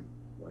here's something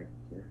like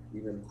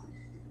even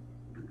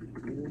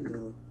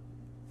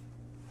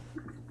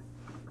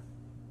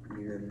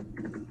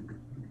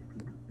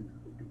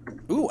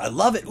Ooh, I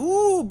love it.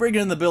 Ooh,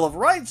 bringing in the Bill of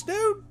Rights,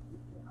 dude.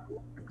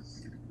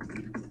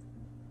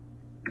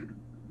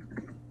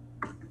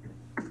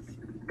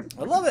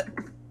 I love it.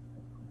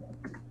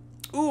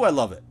 Ooh, I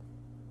love it.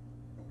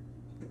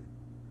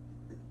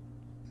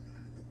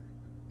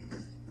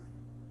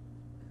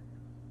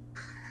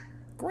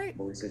 Great.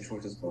 Well, we said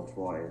choices both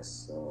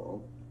twice,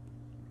 so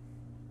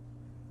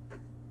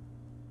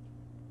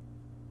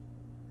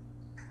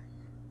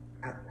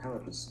how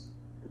it just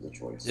is a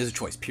choice. Is a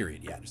choice,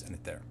 period. Yeah, just end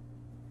it there.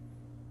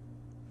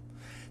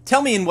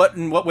 Tell me in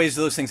what ways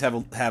those things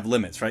have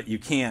limits, right? You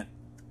can't,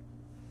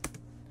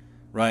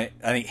 right?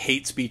 I think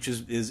hate speech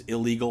is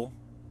illegal.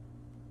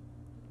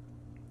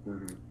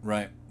 Mm-hmm.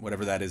 Right,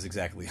 whatever that is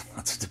exactly.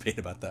 Lots of debate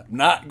about that.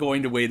 Not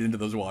going to wade into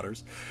those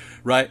waters,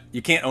 right?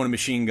 You can't own a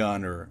machine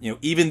gun, or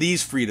even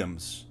these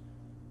freedoms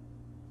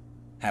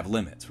have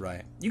limits,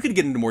 right? You could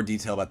get into more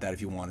detail about that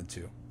if you wanted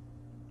to.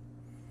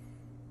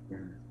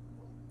 Mm-hmm.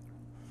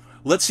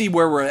 Let's see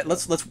where we're at.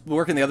 Let's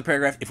work in the other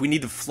paragraph. If we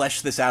need to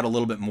flesh this out a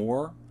little bit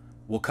more,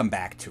 we'll come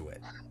back to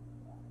it.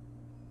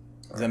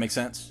 Does that make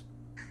sense?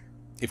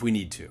 If we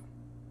need to.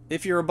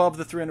 If you're above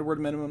the 300-word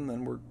minimum,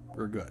 then we're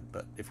good.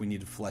 But if we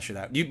need to flesh it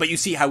out, but you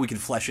see how we can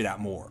flesh it out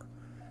more.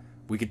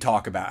 We could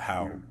talk about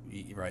how,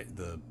 right,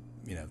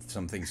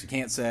 some things you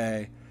can't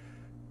say,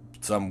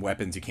 some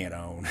weapons you can't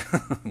own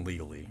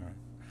legally, right?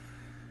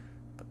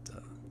 But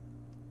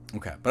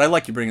okay, but I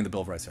like you bringing the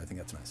Bill of Rights. I think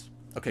that's nice.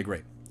 Okay,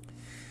 great.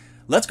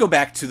 Let's go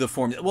back to the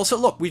formula. Well, so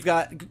look, we've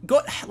got.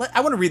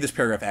 I want to read this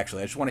paragraph.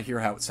 Actually, I just want to hear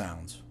how it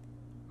sounds.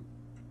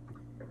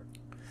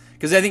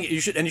 Because I think you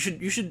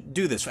should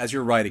do this as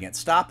you're writing it.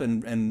 Stop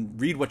and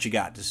read what you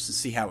got just to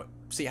see how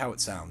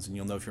it sounds, and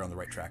you'll know if you're on the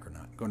right track or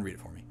not. Go and read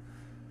it for me.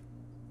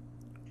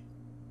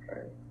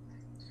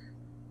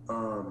 All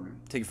right.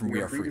 Take it from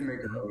We Are Free. To make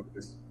our own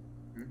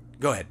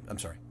Go ahead. I'm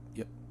sorry.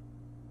 Yep.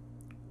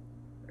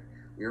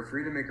 We are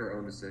free to make our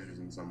own decisions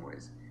in some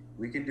ways.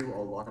 We can do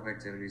a lot of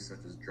activities such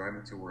as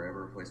driving to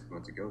wherever place we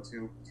want to go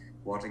to,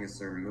 watching a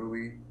certain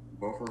movie,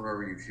 vote for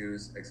whoever you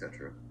choose,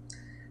 etc.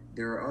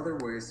 There are other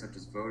ways, such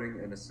as voting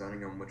and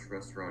deciding on which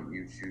restaurant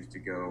you choose to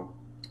go,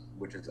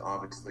 which is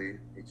obviously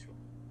a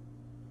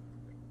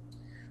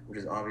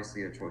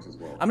choice as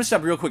well. I'm gonna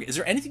stop real quick. Is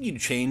there anything you'd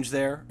change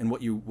there in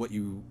what you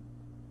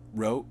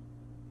wrote?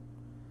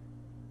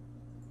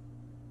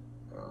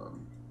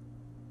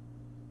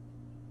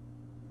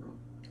 No.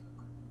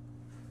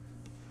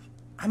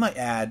 I might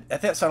add. I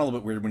think that sounded a little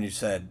bit weird when you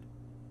said,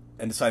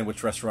 and deciding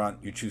which restaurant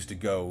you choose to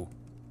go.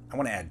 I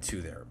want to add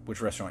 2 there.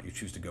 Which restaurant you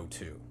choose to go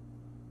to.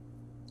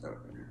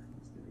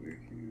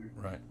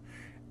 Right.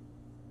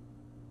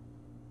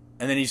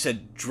 And then you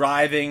said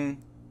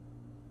driving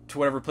to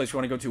whatever place you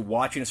want to go to,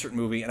 watching a certain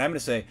movie, and I'm going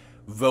to say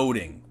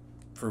voting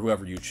for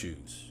whoever you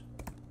choose.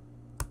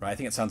 Right? I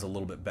think it sounds a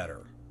little bit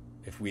better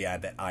if we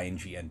add that ing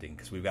ending,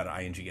 because we've got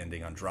an ing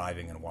ending on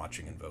driving and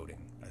watching and voting.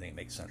 I think it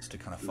makes sense to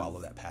kind of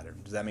follow that pattern.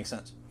 Does that make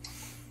sense?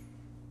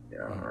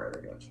 Yeah, all right, I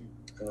got you.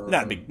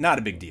 Not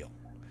a big deal.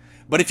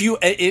 But if you,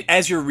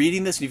 as you're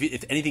reading this,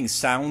 if anything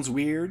sounds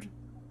weird,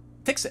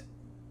 fix it.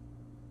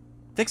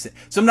 Fix it.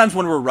 Sometimes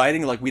when we're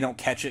writing, like, we don't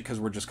catch it because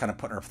we're just kind of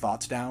putting our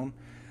thoughts down.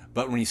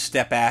 But when you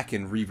step back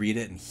and reread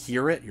it and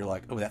hear it, you're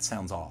like, oh, that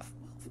sounds off.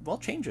 Well,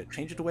 change it.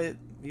 Change it to a way that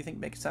you think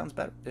makes it sounds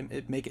better.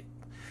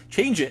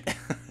 Change it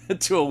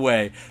to a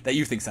way that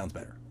you think sounds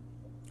better.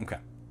 Okay.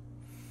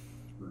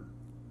 All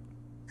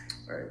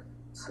right.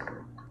 So,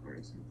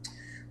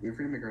 we're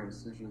free to make our own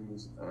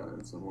decisions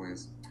in some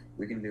ways.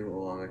 We can do a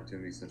lot of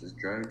activities such as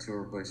driving to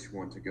a place you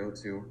want to go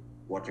to,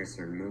 watching a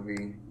certain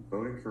movie,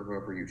 voting for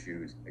whoever you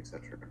choose,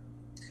 etc.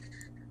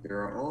 There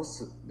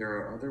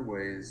are other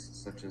ways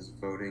such as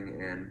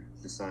voting and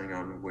deciding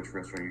on which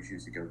restaurant you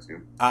choose to go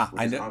to.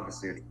 I know.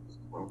 Obviously a choice as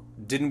well.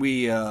 Didn't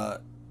we?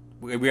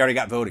 We already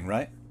got voting,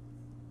 right?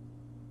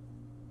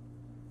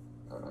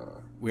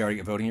 We already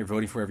get voting. You're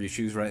voting for whoever you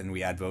choose, right? And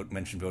we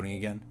mention voting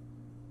again.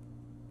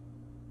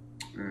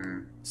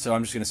 So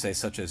I'm just going to say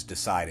such as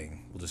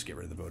deciding. We'll just get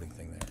rid of the voting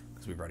thing there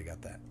because we've already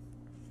got that.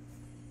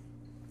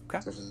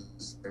 Okay. Such as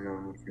deciding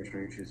on which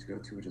restaurant you choose to go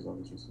to, which is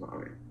obviously not.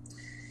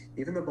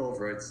 Even the Bill of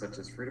Rights, such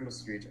as freedom of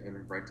speech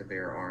and right to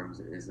bear arms,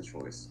 is a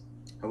choice.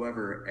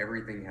 However,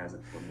 everything has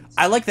its limits.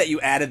 I like that you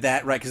added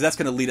that, right? Because that's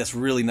going to lead us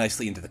really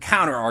nicely into the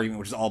counter argument,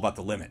 which is all about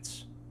the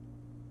limits.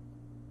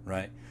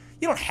 Right?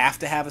 You don't have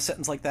to have a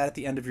sentence like that at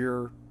the end of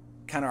your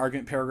counter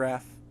argument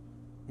paragraph,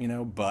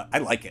 but I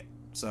like it.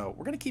 So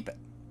we're going to keep it.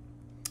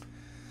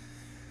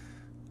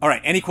 All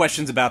right. Any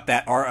questions about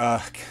that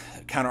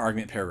counter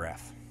argument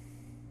paragraph?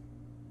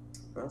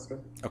 That's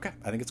good. Okay.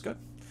 I think it's good.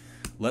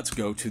 Let's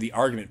go to the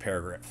argument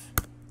paragraph.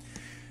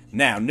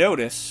 Now,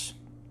 notice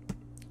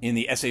in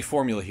the essay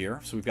formula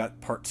here, so we've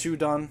got part 2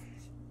 done.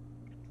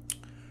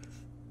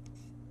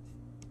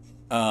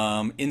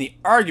 In the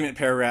argument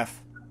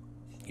paragraph,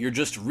 you're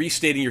just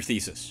restating your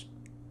thesis.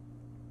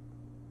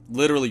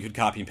 Literally, you could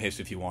copy and paste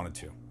if you wanted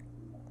to.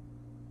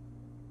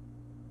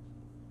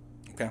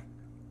 Okay?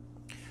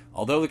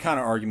 Although the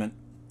counter argument,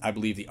 I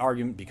believe the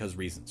argument because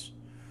reasons.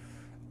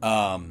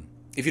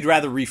 If you'd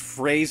rather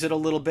rephrase it a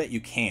little bit,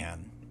 you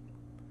can.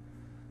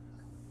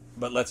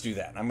 But let's do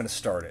that. I'm going to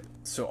start it.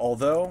 So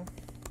although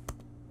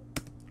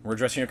we're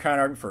addressing your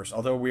counter argument first,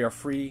 although we are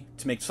free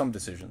to make some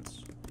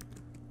decisions.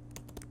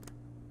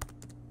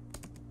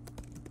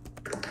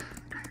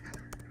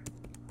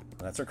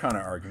 That's our counter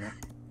argument.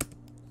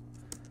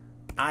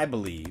 I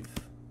believe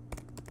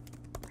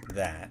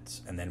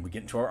that, and then we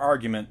get into our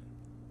argument,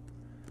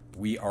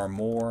 we are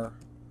more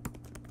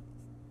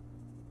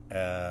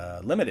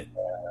limited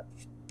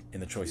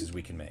in the choices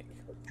we can make.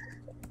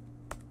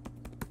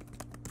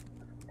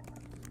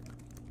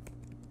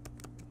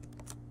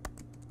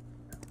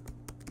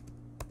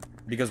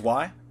 Because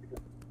why?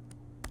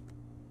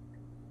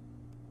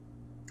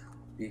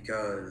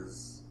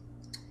 Because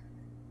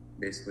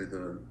basically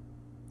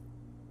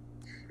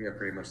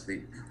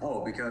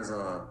because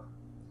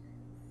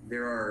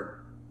there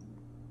are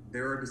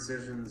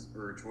decisions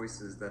or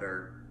choices that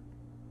are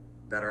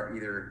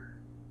either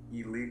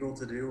illegal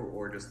to do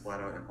or just flat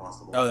out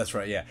impossible. Oh, that's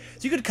right, yeah.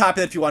 So you could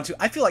copy that if you want to.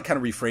 I feel like kind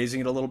of rephrasing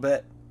it a little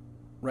bit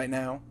right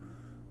now.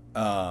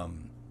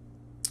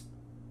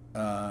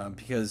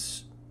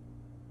 Because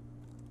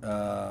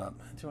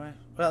do I?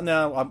 Well,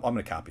 no, I'm going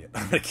to copy it.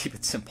 I'm going to keep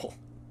it simple.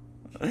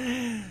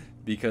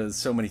 Because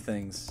so many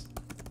things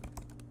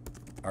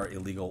are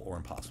illegal or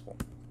impossible.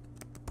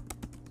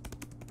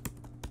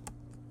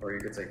 Or you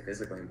could say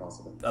physically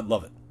impossible. I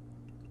love it.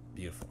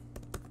 Beautiful.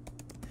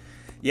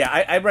 Yeah,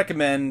 I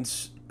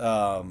recommend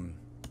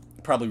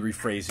probably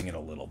rephrasing it a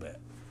little bit.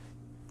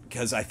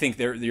 Because I think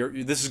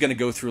this is going to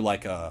go through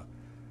like a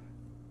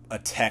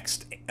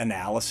text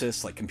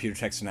analysis, like computer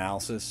text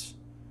analysis.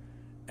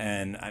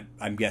 And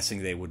I'm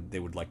guessing they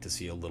would like to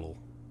see a little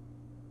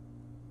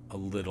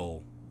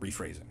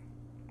rephrasing.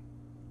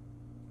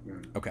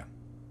 Okay.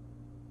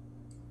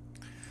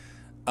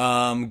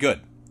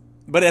 Good.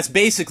 But that's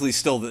basically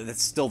still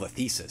the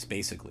thesis,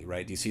 basically,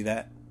 right? Do you see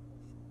that?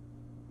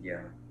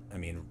 Yeah. I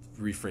mean,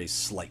 rephrase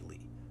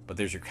slightly. But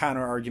there's your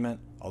counter argument.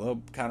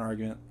 Although counter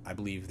argument, I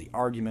believe the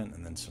argument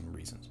and then some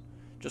reasons.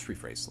 Just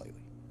rephrase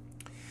slightly.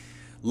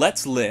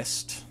 Let's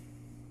list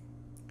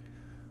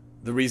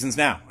the reasons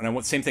now. And I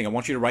want same thing. I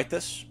want you to write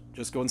this.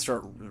 Just go and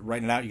start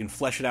writing it out. You can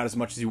flesh it out as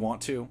much as you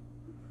want to.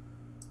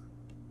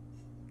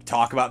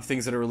 Talk about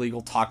things that are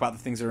illegal. Talk about the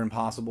things that are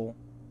impossible.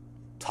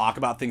 Talk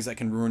about things that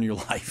can ruin your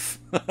life,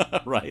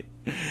 right?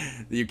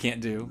 That you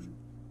can't do.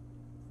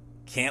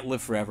 Can't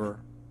live forever.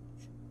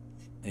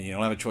 And you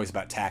don't have a choice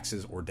about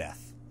taxes or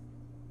death.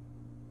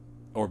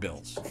 Or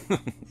bills.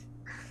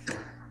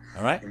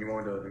 All right? And you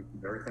want to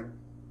include everything?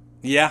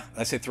 Yeah,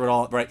 I say throw it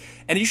all, right?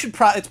 And you should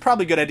it's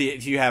probably a good idea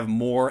if you have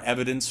more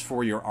evidence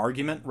for your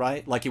argument,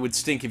 right? Like, it would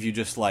stink if you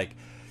just, like,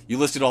 you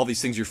listed all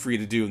these things you're free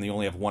to do and you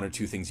only have one or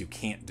two things you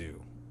can't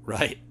do,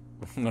 right?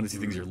 One or two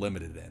things you're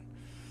limited in.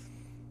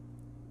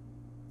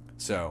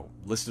 So,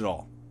 list it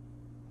all.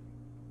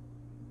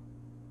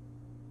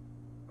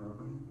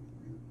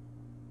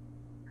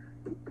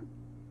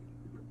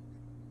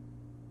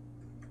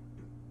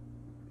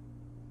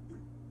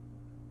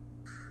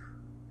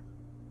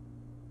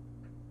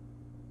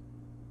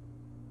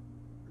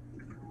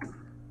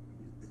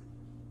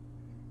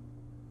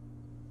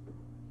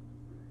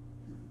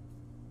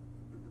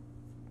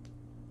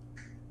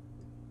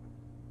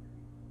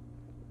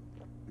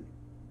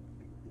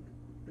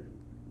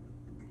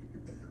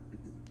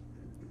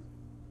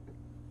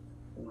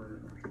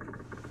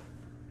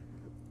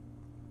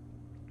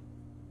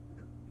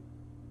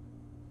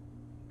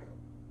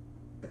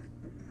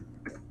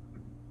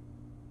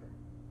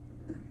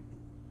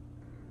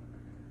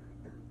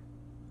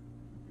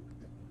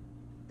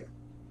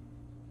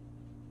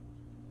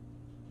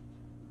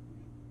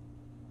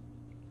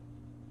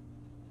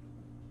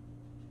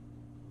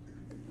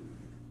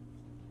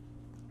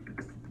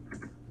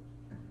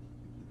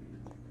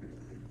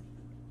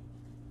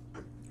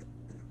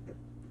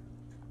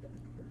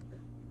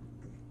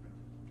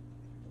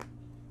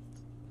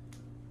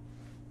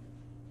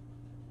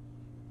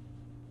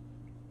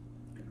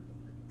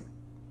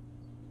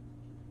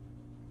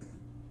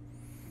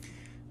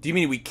 Do you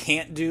mean we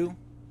can't do?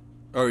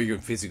 Or you're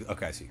physically...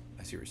 Okay, I see.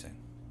 I see what you're saying.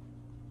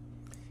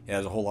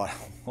 Yeah, there's a whole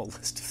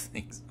list of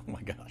things. Oh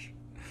my gosh.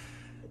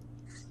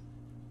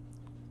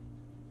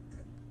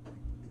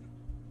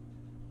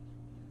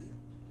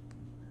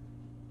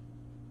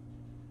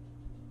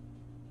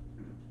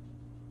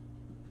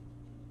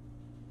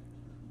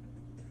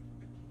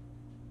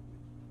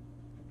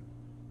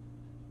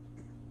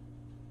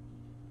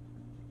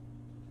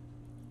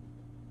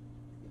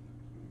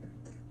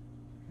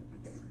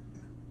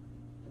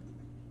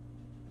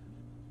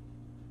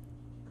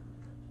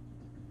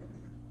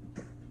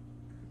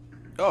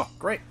 Oh,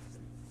 great.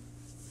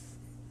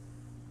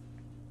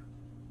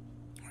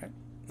 All right.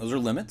 Those are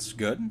limits.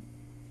 Good. And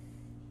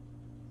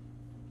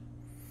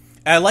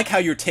I like how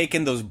you're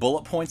taking those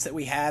bullet points that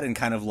we had and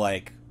kind of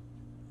like,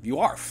 you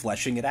are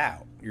fleshing it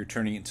out. You're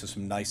turning it into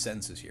some nice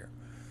sentences here.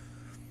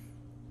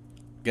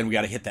 Again, we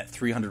got to hit that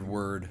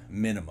 300-word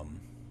minimum.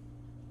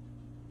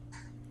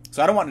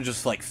 So I don't want to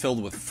just like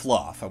filled with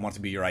fluff. I want it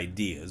to be your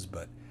ideas,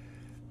 but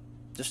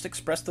just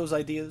express those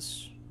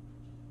ideas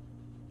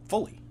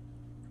fully.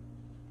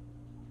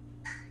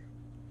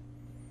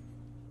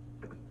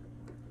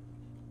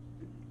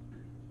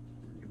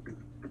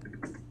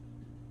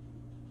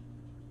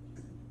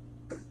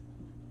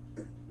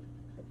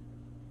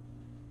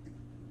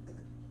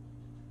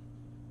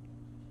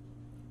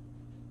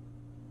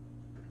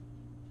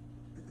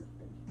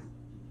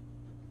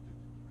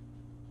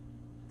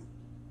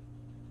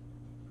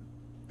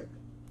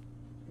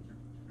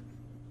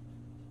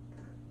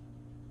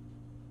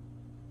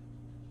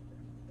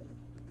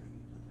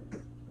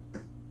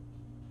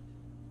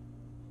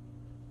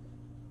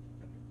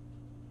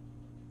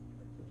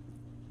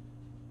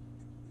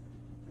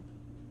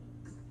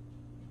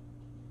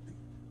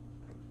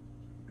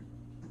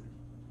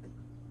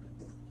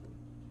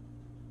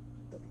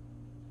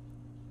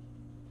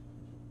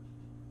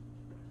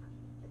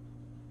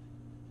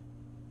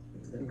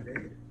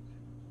 Invade.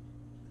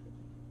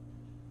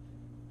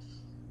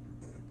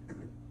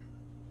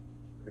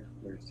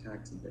 There's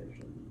tax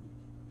evasion.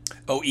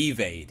 Oh,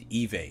 evade.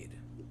 Evade.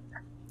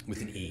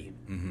 With an E.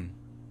 Mm-hmm.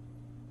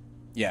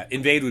 Yeah,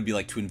 invade would be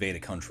like to invade a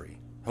country.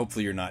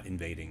 Hopefully you're not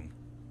invading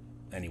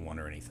anyone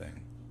or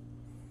anything.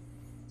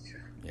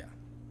 Yeah.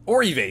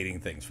 Or evading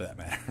things, for that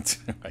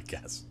matter, I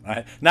guess.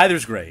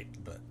 Neither's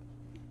great, but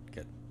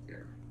good. Yeah.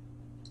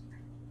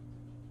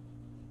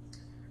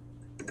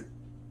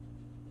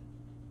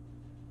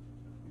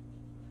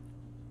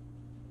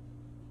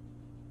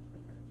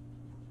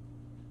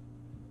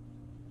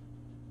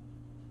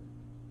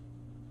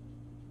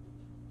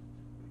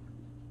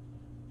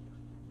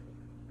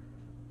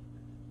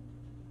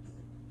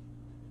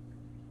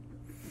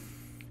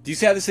 Do you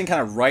see how this thing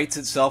kind of writes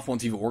itself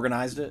once you've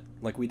organized it,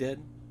 like we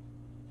did?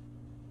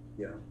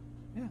 Yeah.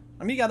 Yeah.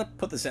 I mean, you got to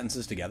put the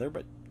sentences together,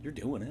 but you're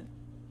doing it.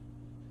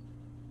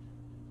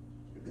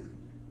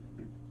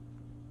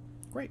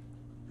 Great.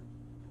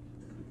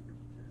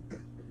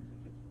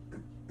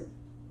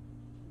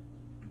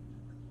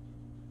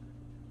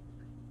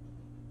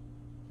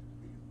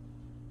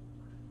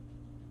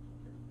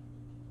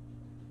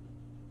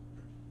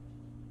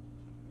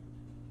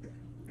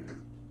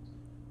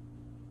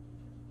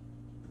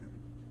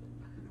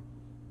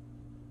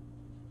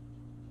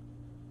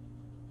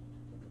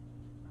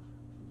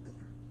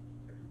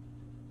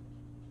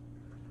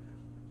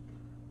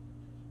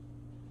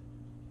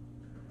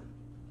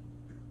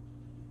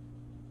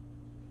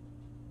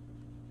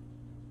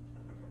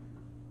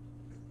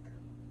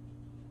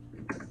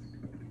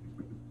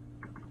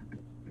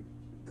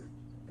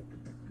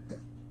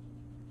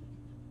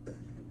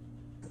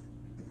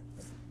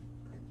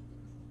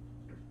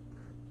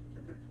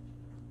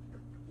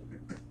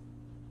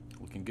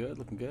 Looking good,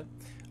 looking good.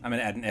 I'm going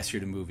to add an S here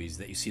to movies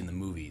that you see in the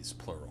movies,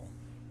 plural.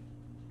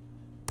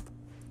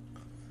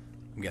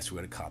 I guess we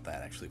would have caught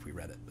that, actually, if we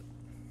read it. But.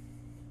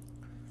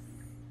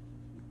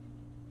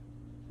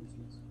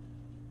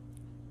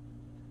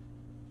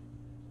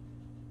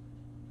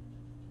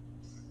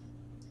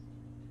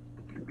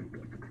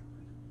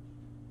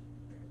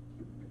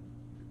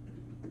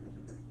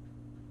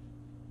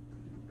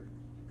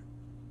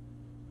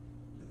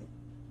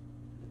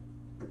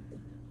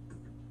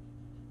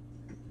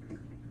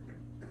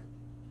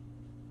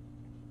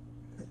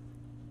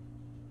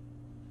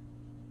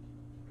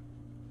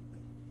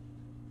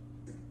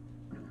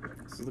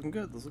 This is looking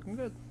good. This is looking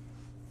good.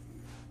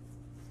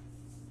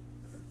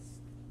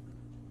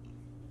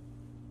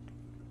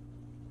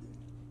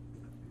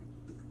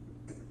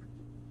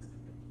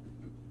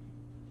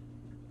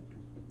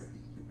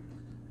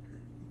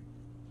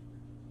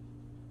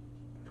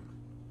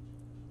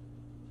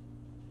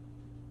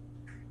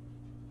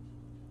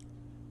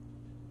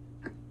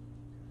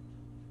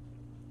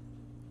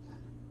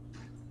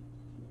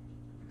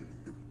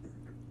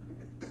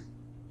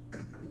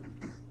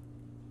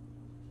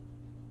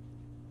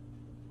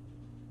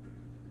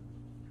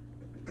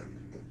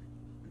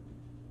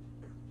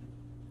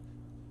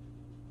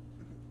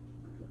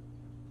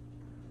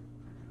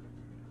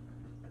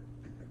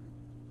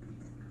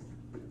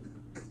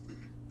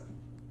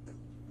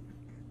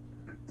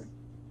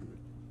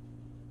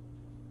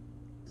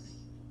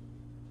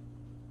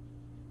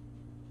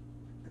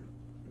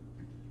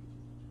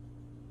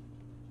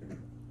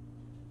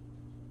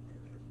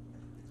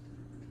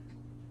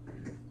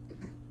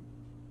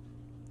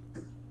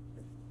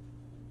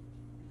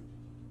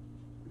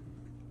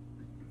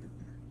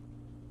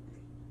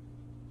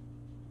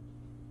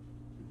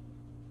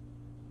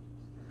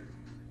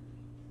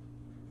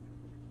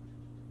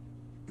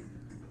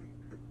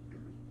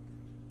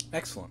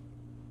 Excellent.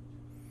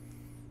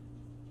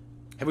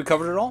 Have we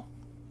covered it all?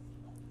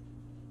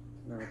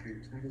 I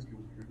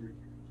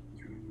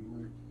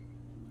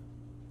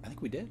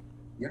think we did.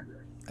 Yeah.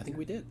 I think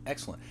we did.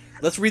 Excellent.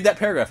 Let's read that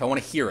paragraph. I want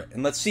to hear it.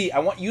 And let's see. I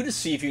want you to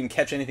see if you can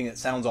catch anything that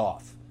sounds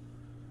off.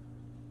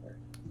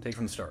 Take it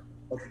from the start.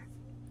 Okay.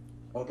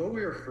 Although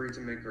we are free to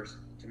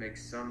make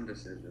some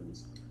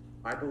decisions,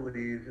 I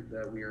believe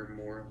that we are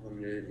more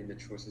limited in the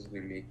choices we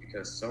make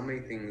because so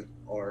many things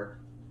are,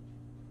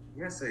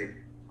 I'm going to say,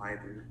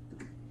 either.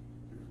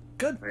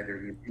 Good.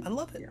 Either I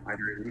love it. Yeah,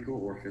 either illegal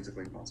or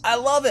physically impossible. I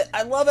love it.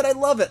 I love it. I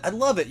love it. I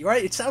love it. You're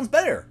right. It sounds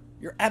better.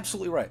 You're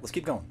absolutely right. Let's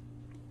keep going.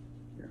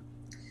 Yeah.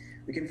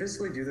 We can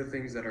physically do the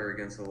things that are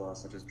against the law,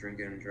 such as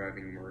drinking and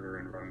driving, murder,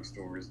 and running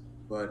stores,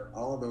 but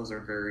all of those are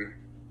very,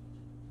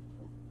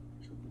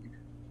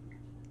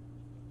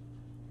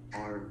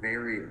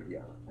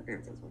 yeah, I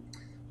think that's one,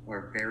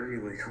 are very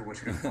illegal,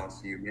 which can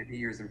cost you many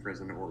years in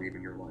prison or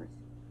even your life.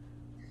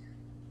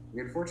 We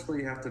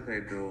unfortunately have to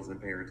pay bills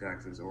and pay your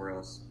taxes, or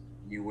else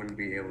you wouldn't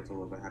be able to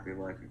live a happy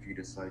life if you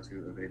decide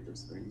to evade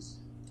those things.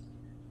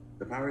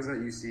 The powers that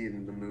you see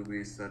in the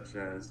movies, such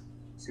as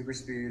super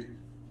speed,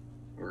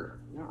 or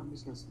no, I'm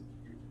just gonna see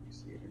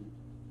it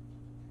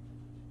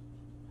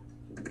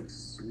in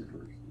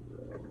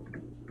superhero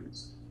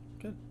movies.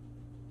 Good.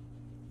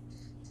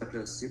 Such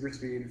as super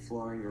speed,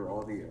 flying, or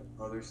all the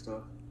other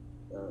stuff.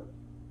 I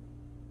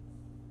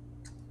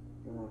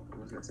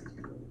was gonna say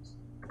heroes.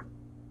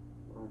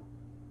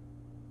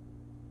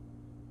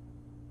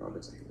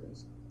 Robots and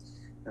heroes.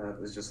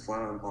 Is just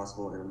flat out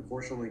impossible and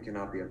unfortunately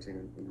cannot be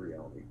obtained in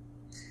reality.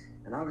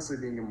 And obviously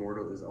being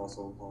immortal is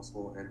also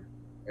impossible and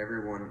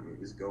everyone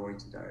is going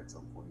to die at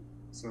some point.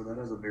 So that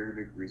is a very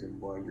big reason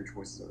why your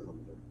choices are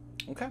limited.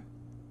 Okay.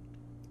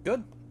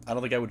 Good. I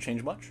don't think I would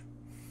change much.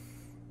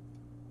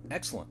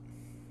 Excellent.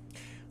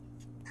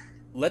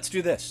 Let's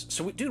do this.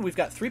 So, we've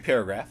got 3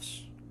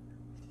 paragraphs.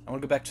 I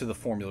want to go back to the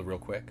formula real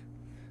quick.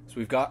 So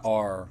we've got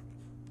our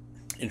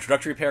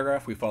introductory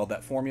paragraph. We followed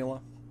that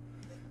formula.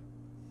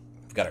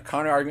 We've got our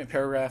counter-argument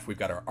paragraph. We've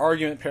got our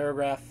argument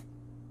paragraph.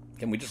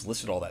 Again, we just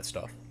listed all that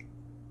stuff.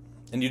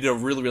 And you did a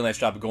really, really nice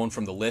job of going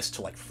from the list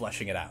to, like,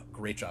 fleshing it out.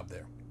 Great job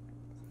there.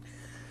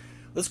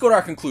 Let's go to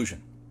our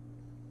conclusion.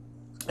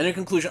 And in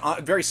conclusion,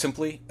 very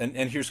simply, and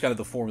here's kind of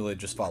the formula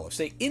just follow.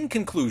 Say, in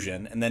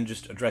conclusion, and then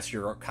just address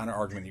your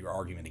counter-argument and your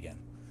argument again.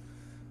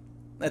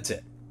 That's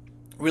it.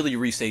 Really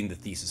restating the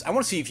thesis. I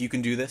want to see if you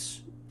can do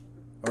this.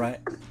 All right?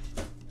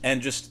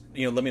 And just,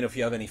 let me know if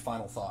you have any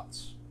final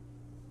thoughts.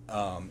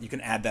 You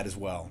can add that as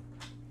well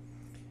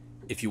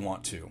if you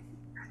want to.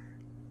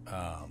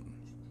 But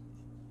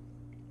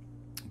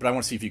I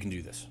want to see if you can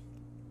do this.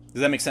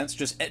 Does that make sense?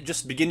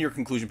 Just begin your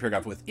conclusion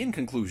paragraph with in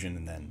conclusion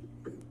and then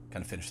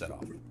kind of finish that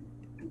off.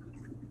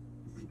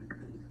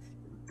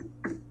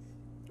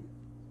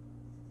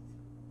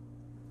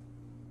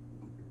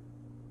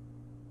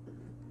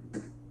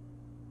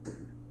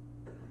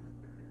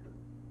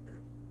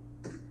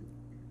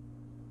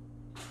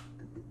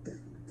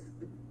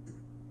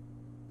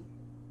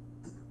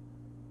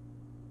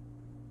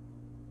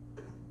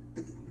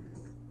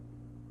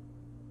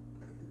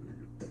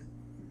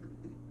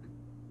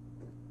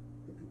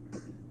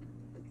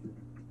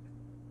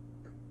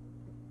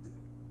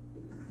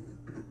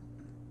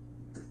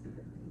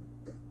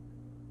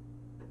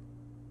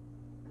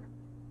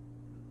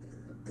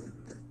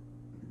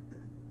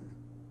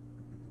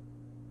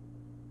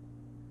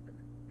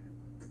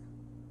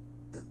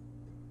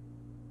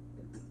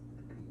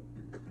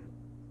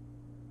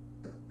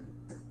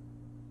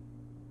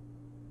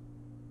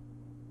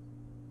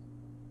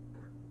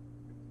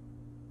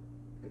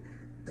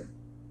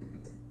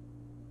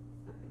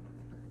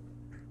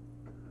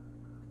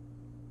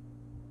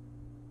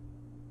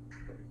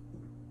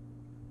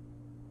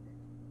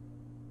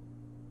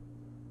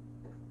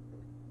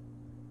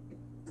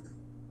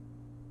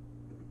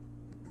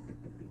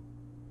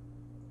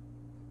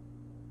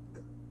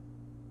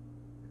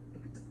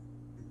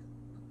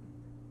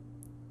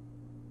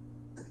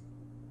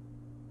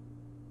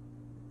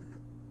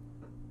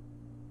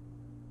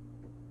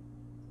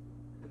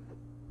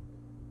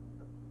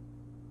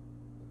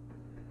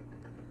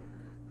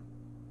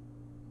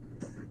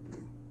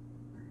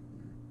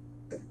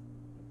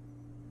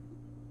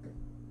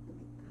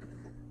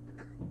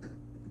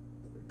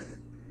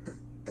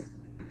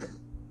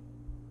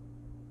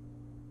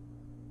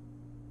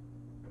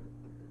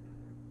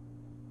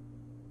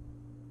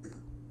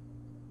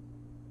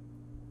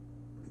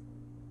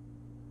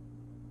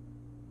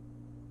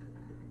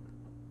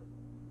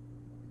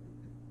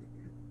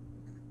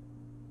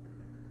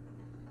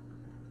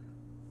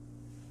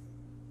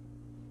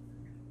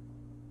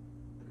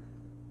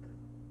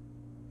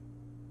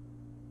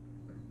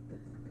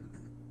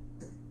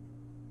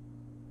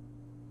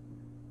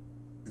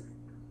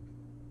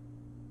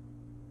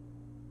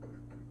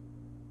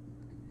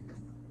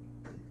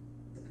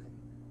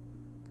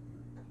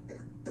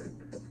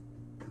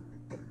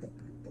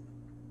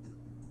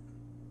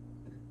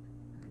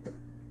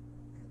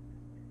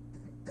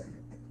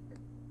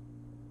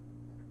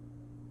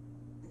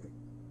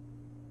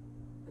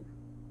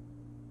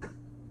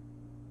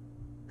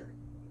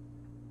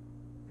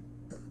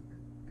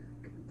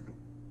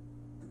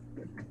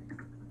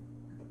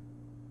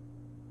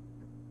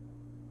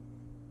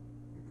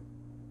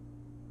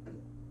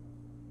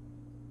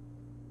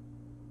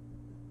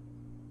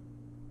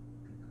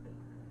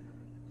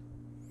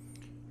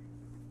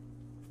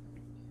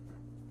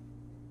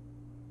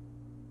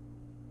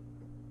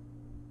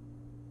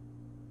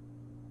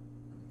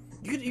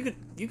 You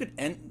could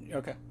end.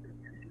 Okay.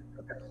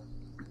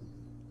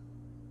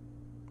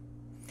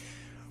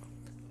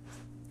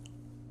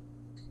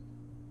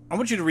 I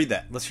want you to read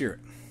that. Let's hear it.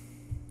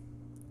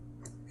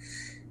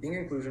 In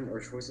conclusion, our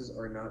choices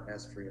are not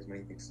as free as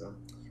many think so.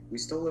 We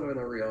still live in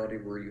a reality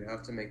where you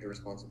have to make the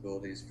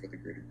responsibilities for the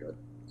greater good.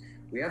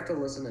 We have to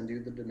listen and do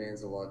the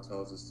demands the law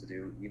tells us to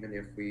do, even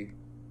if we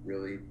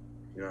really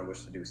do not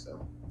wish to do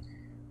so.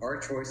 Our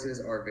choices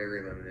are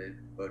very limited,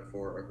 but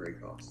for a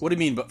great cost. What do you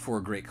mean, but for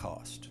a great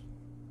cost?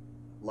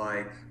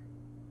 Like,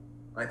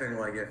 I think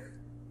like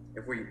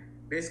if we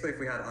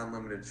had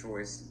unlimited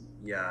choice,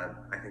 yeah,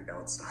 I think that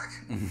would suck.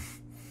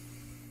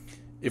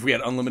 If we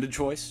had unlimited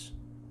choice?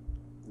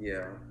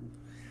 Yeah.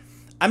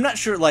 I'm not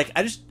sure. Like,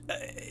 I just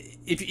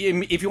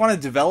if you want to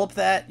develop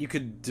that, you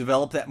could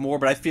develop that more.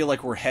 But I feel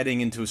like we're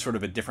heading into a sort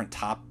of a different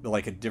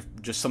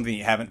just something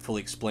you haven't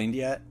fully explained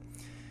yet.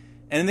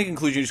 And in the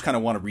conclusion, you just kind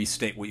of want to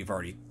restate what you've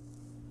already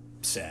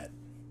said.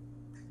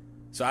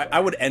 So I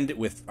would end it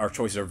with our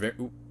choices are very.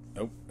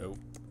 Oh,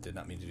 did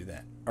not mean to do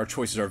that. Our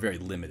choices are very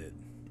limited.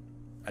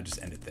 I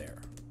just end it there.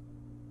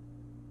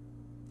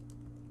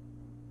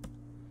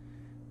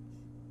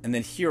 And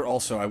then here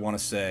also I want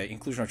to say,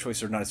 inclusion, our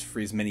choices are not as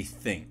free as many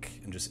think,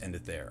 and just end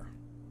it there.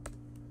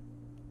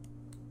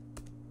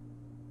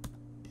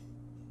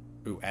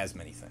 Ooh, as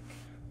many think.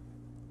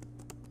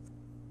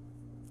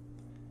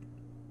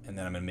 And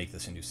then I'm going to make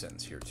this a new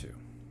sentence here too.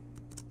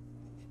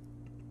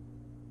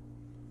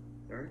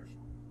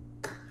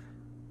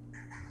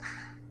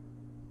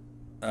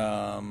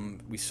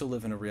 We still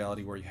live in a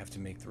reality where you have to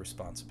make the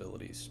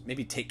responsibilities.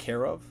 Maybe take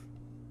care of.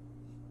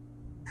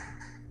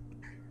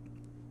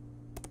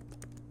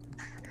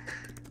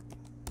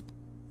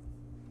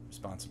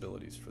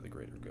 Responsibilities for the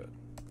greater good.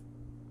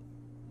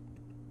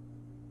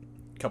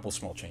 A couple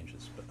small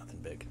changes, but nothing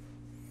big.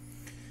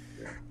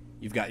 Yeah.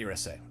 You've got your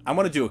essay. I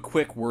want to do a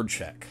quick word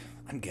check.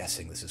 I'm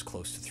guessing this is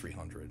close to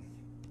 300.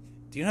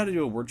 Do you know how to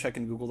do a word check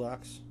in Google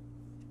Docs?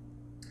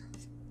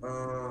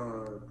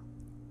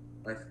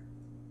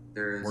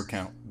 There's word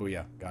count. Oh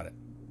yeah, got it.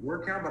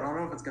 Word count, but I don't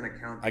know if it's going to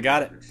count. I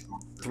got it.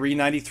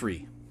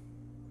 393.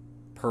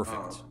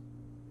 Perfect.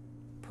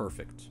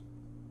 Perfect.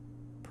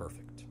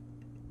 Perfect.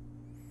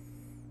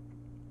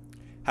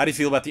 How do you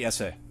feel about the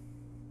essay?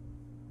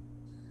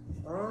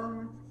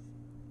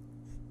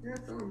 Yeah,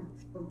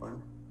 I'm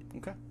fine.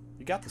 Okay.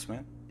 You got this,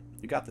 man.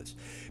 You got this.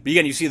 But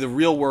again, you see the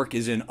real work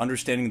is in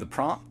understanding the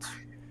prompt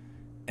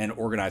and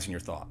organizing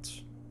your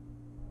thoughts.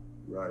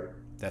 Right.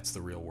 That's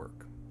the real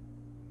work.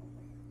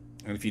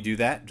 And if you do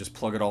that, just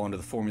plug it all into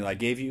the formula I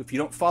gave you. If you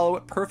don't follow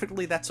it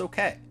perfectly, that's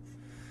okay.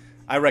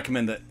 I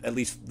recommend that at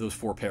least those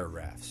 4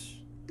 paragraphs.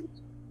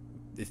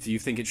 If you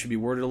think it should be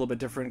worded a little bit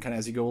different kind of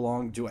as you go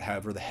along, do it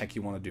however the heck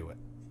you want to do it.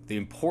 The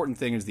important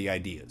thing is the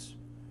ideas.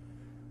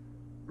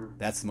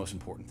 That's the most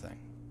important thing.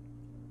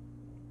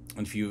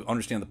 And if you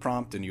understand the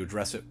prompt and you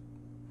address it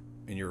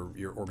in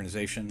your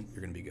organization,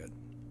 you're going to be good.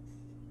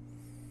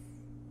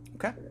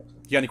 Okay?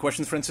 You got any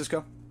questions,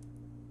 Francisco?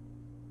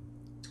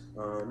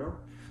 No.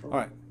 All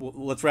right. Well,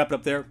 let's wrap it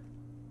up there.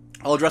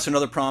 I'll address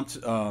another prompt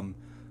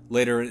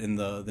later in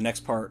the next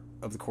part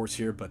of the course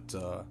here, but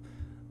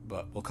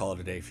we'll call it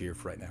a day for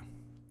right now.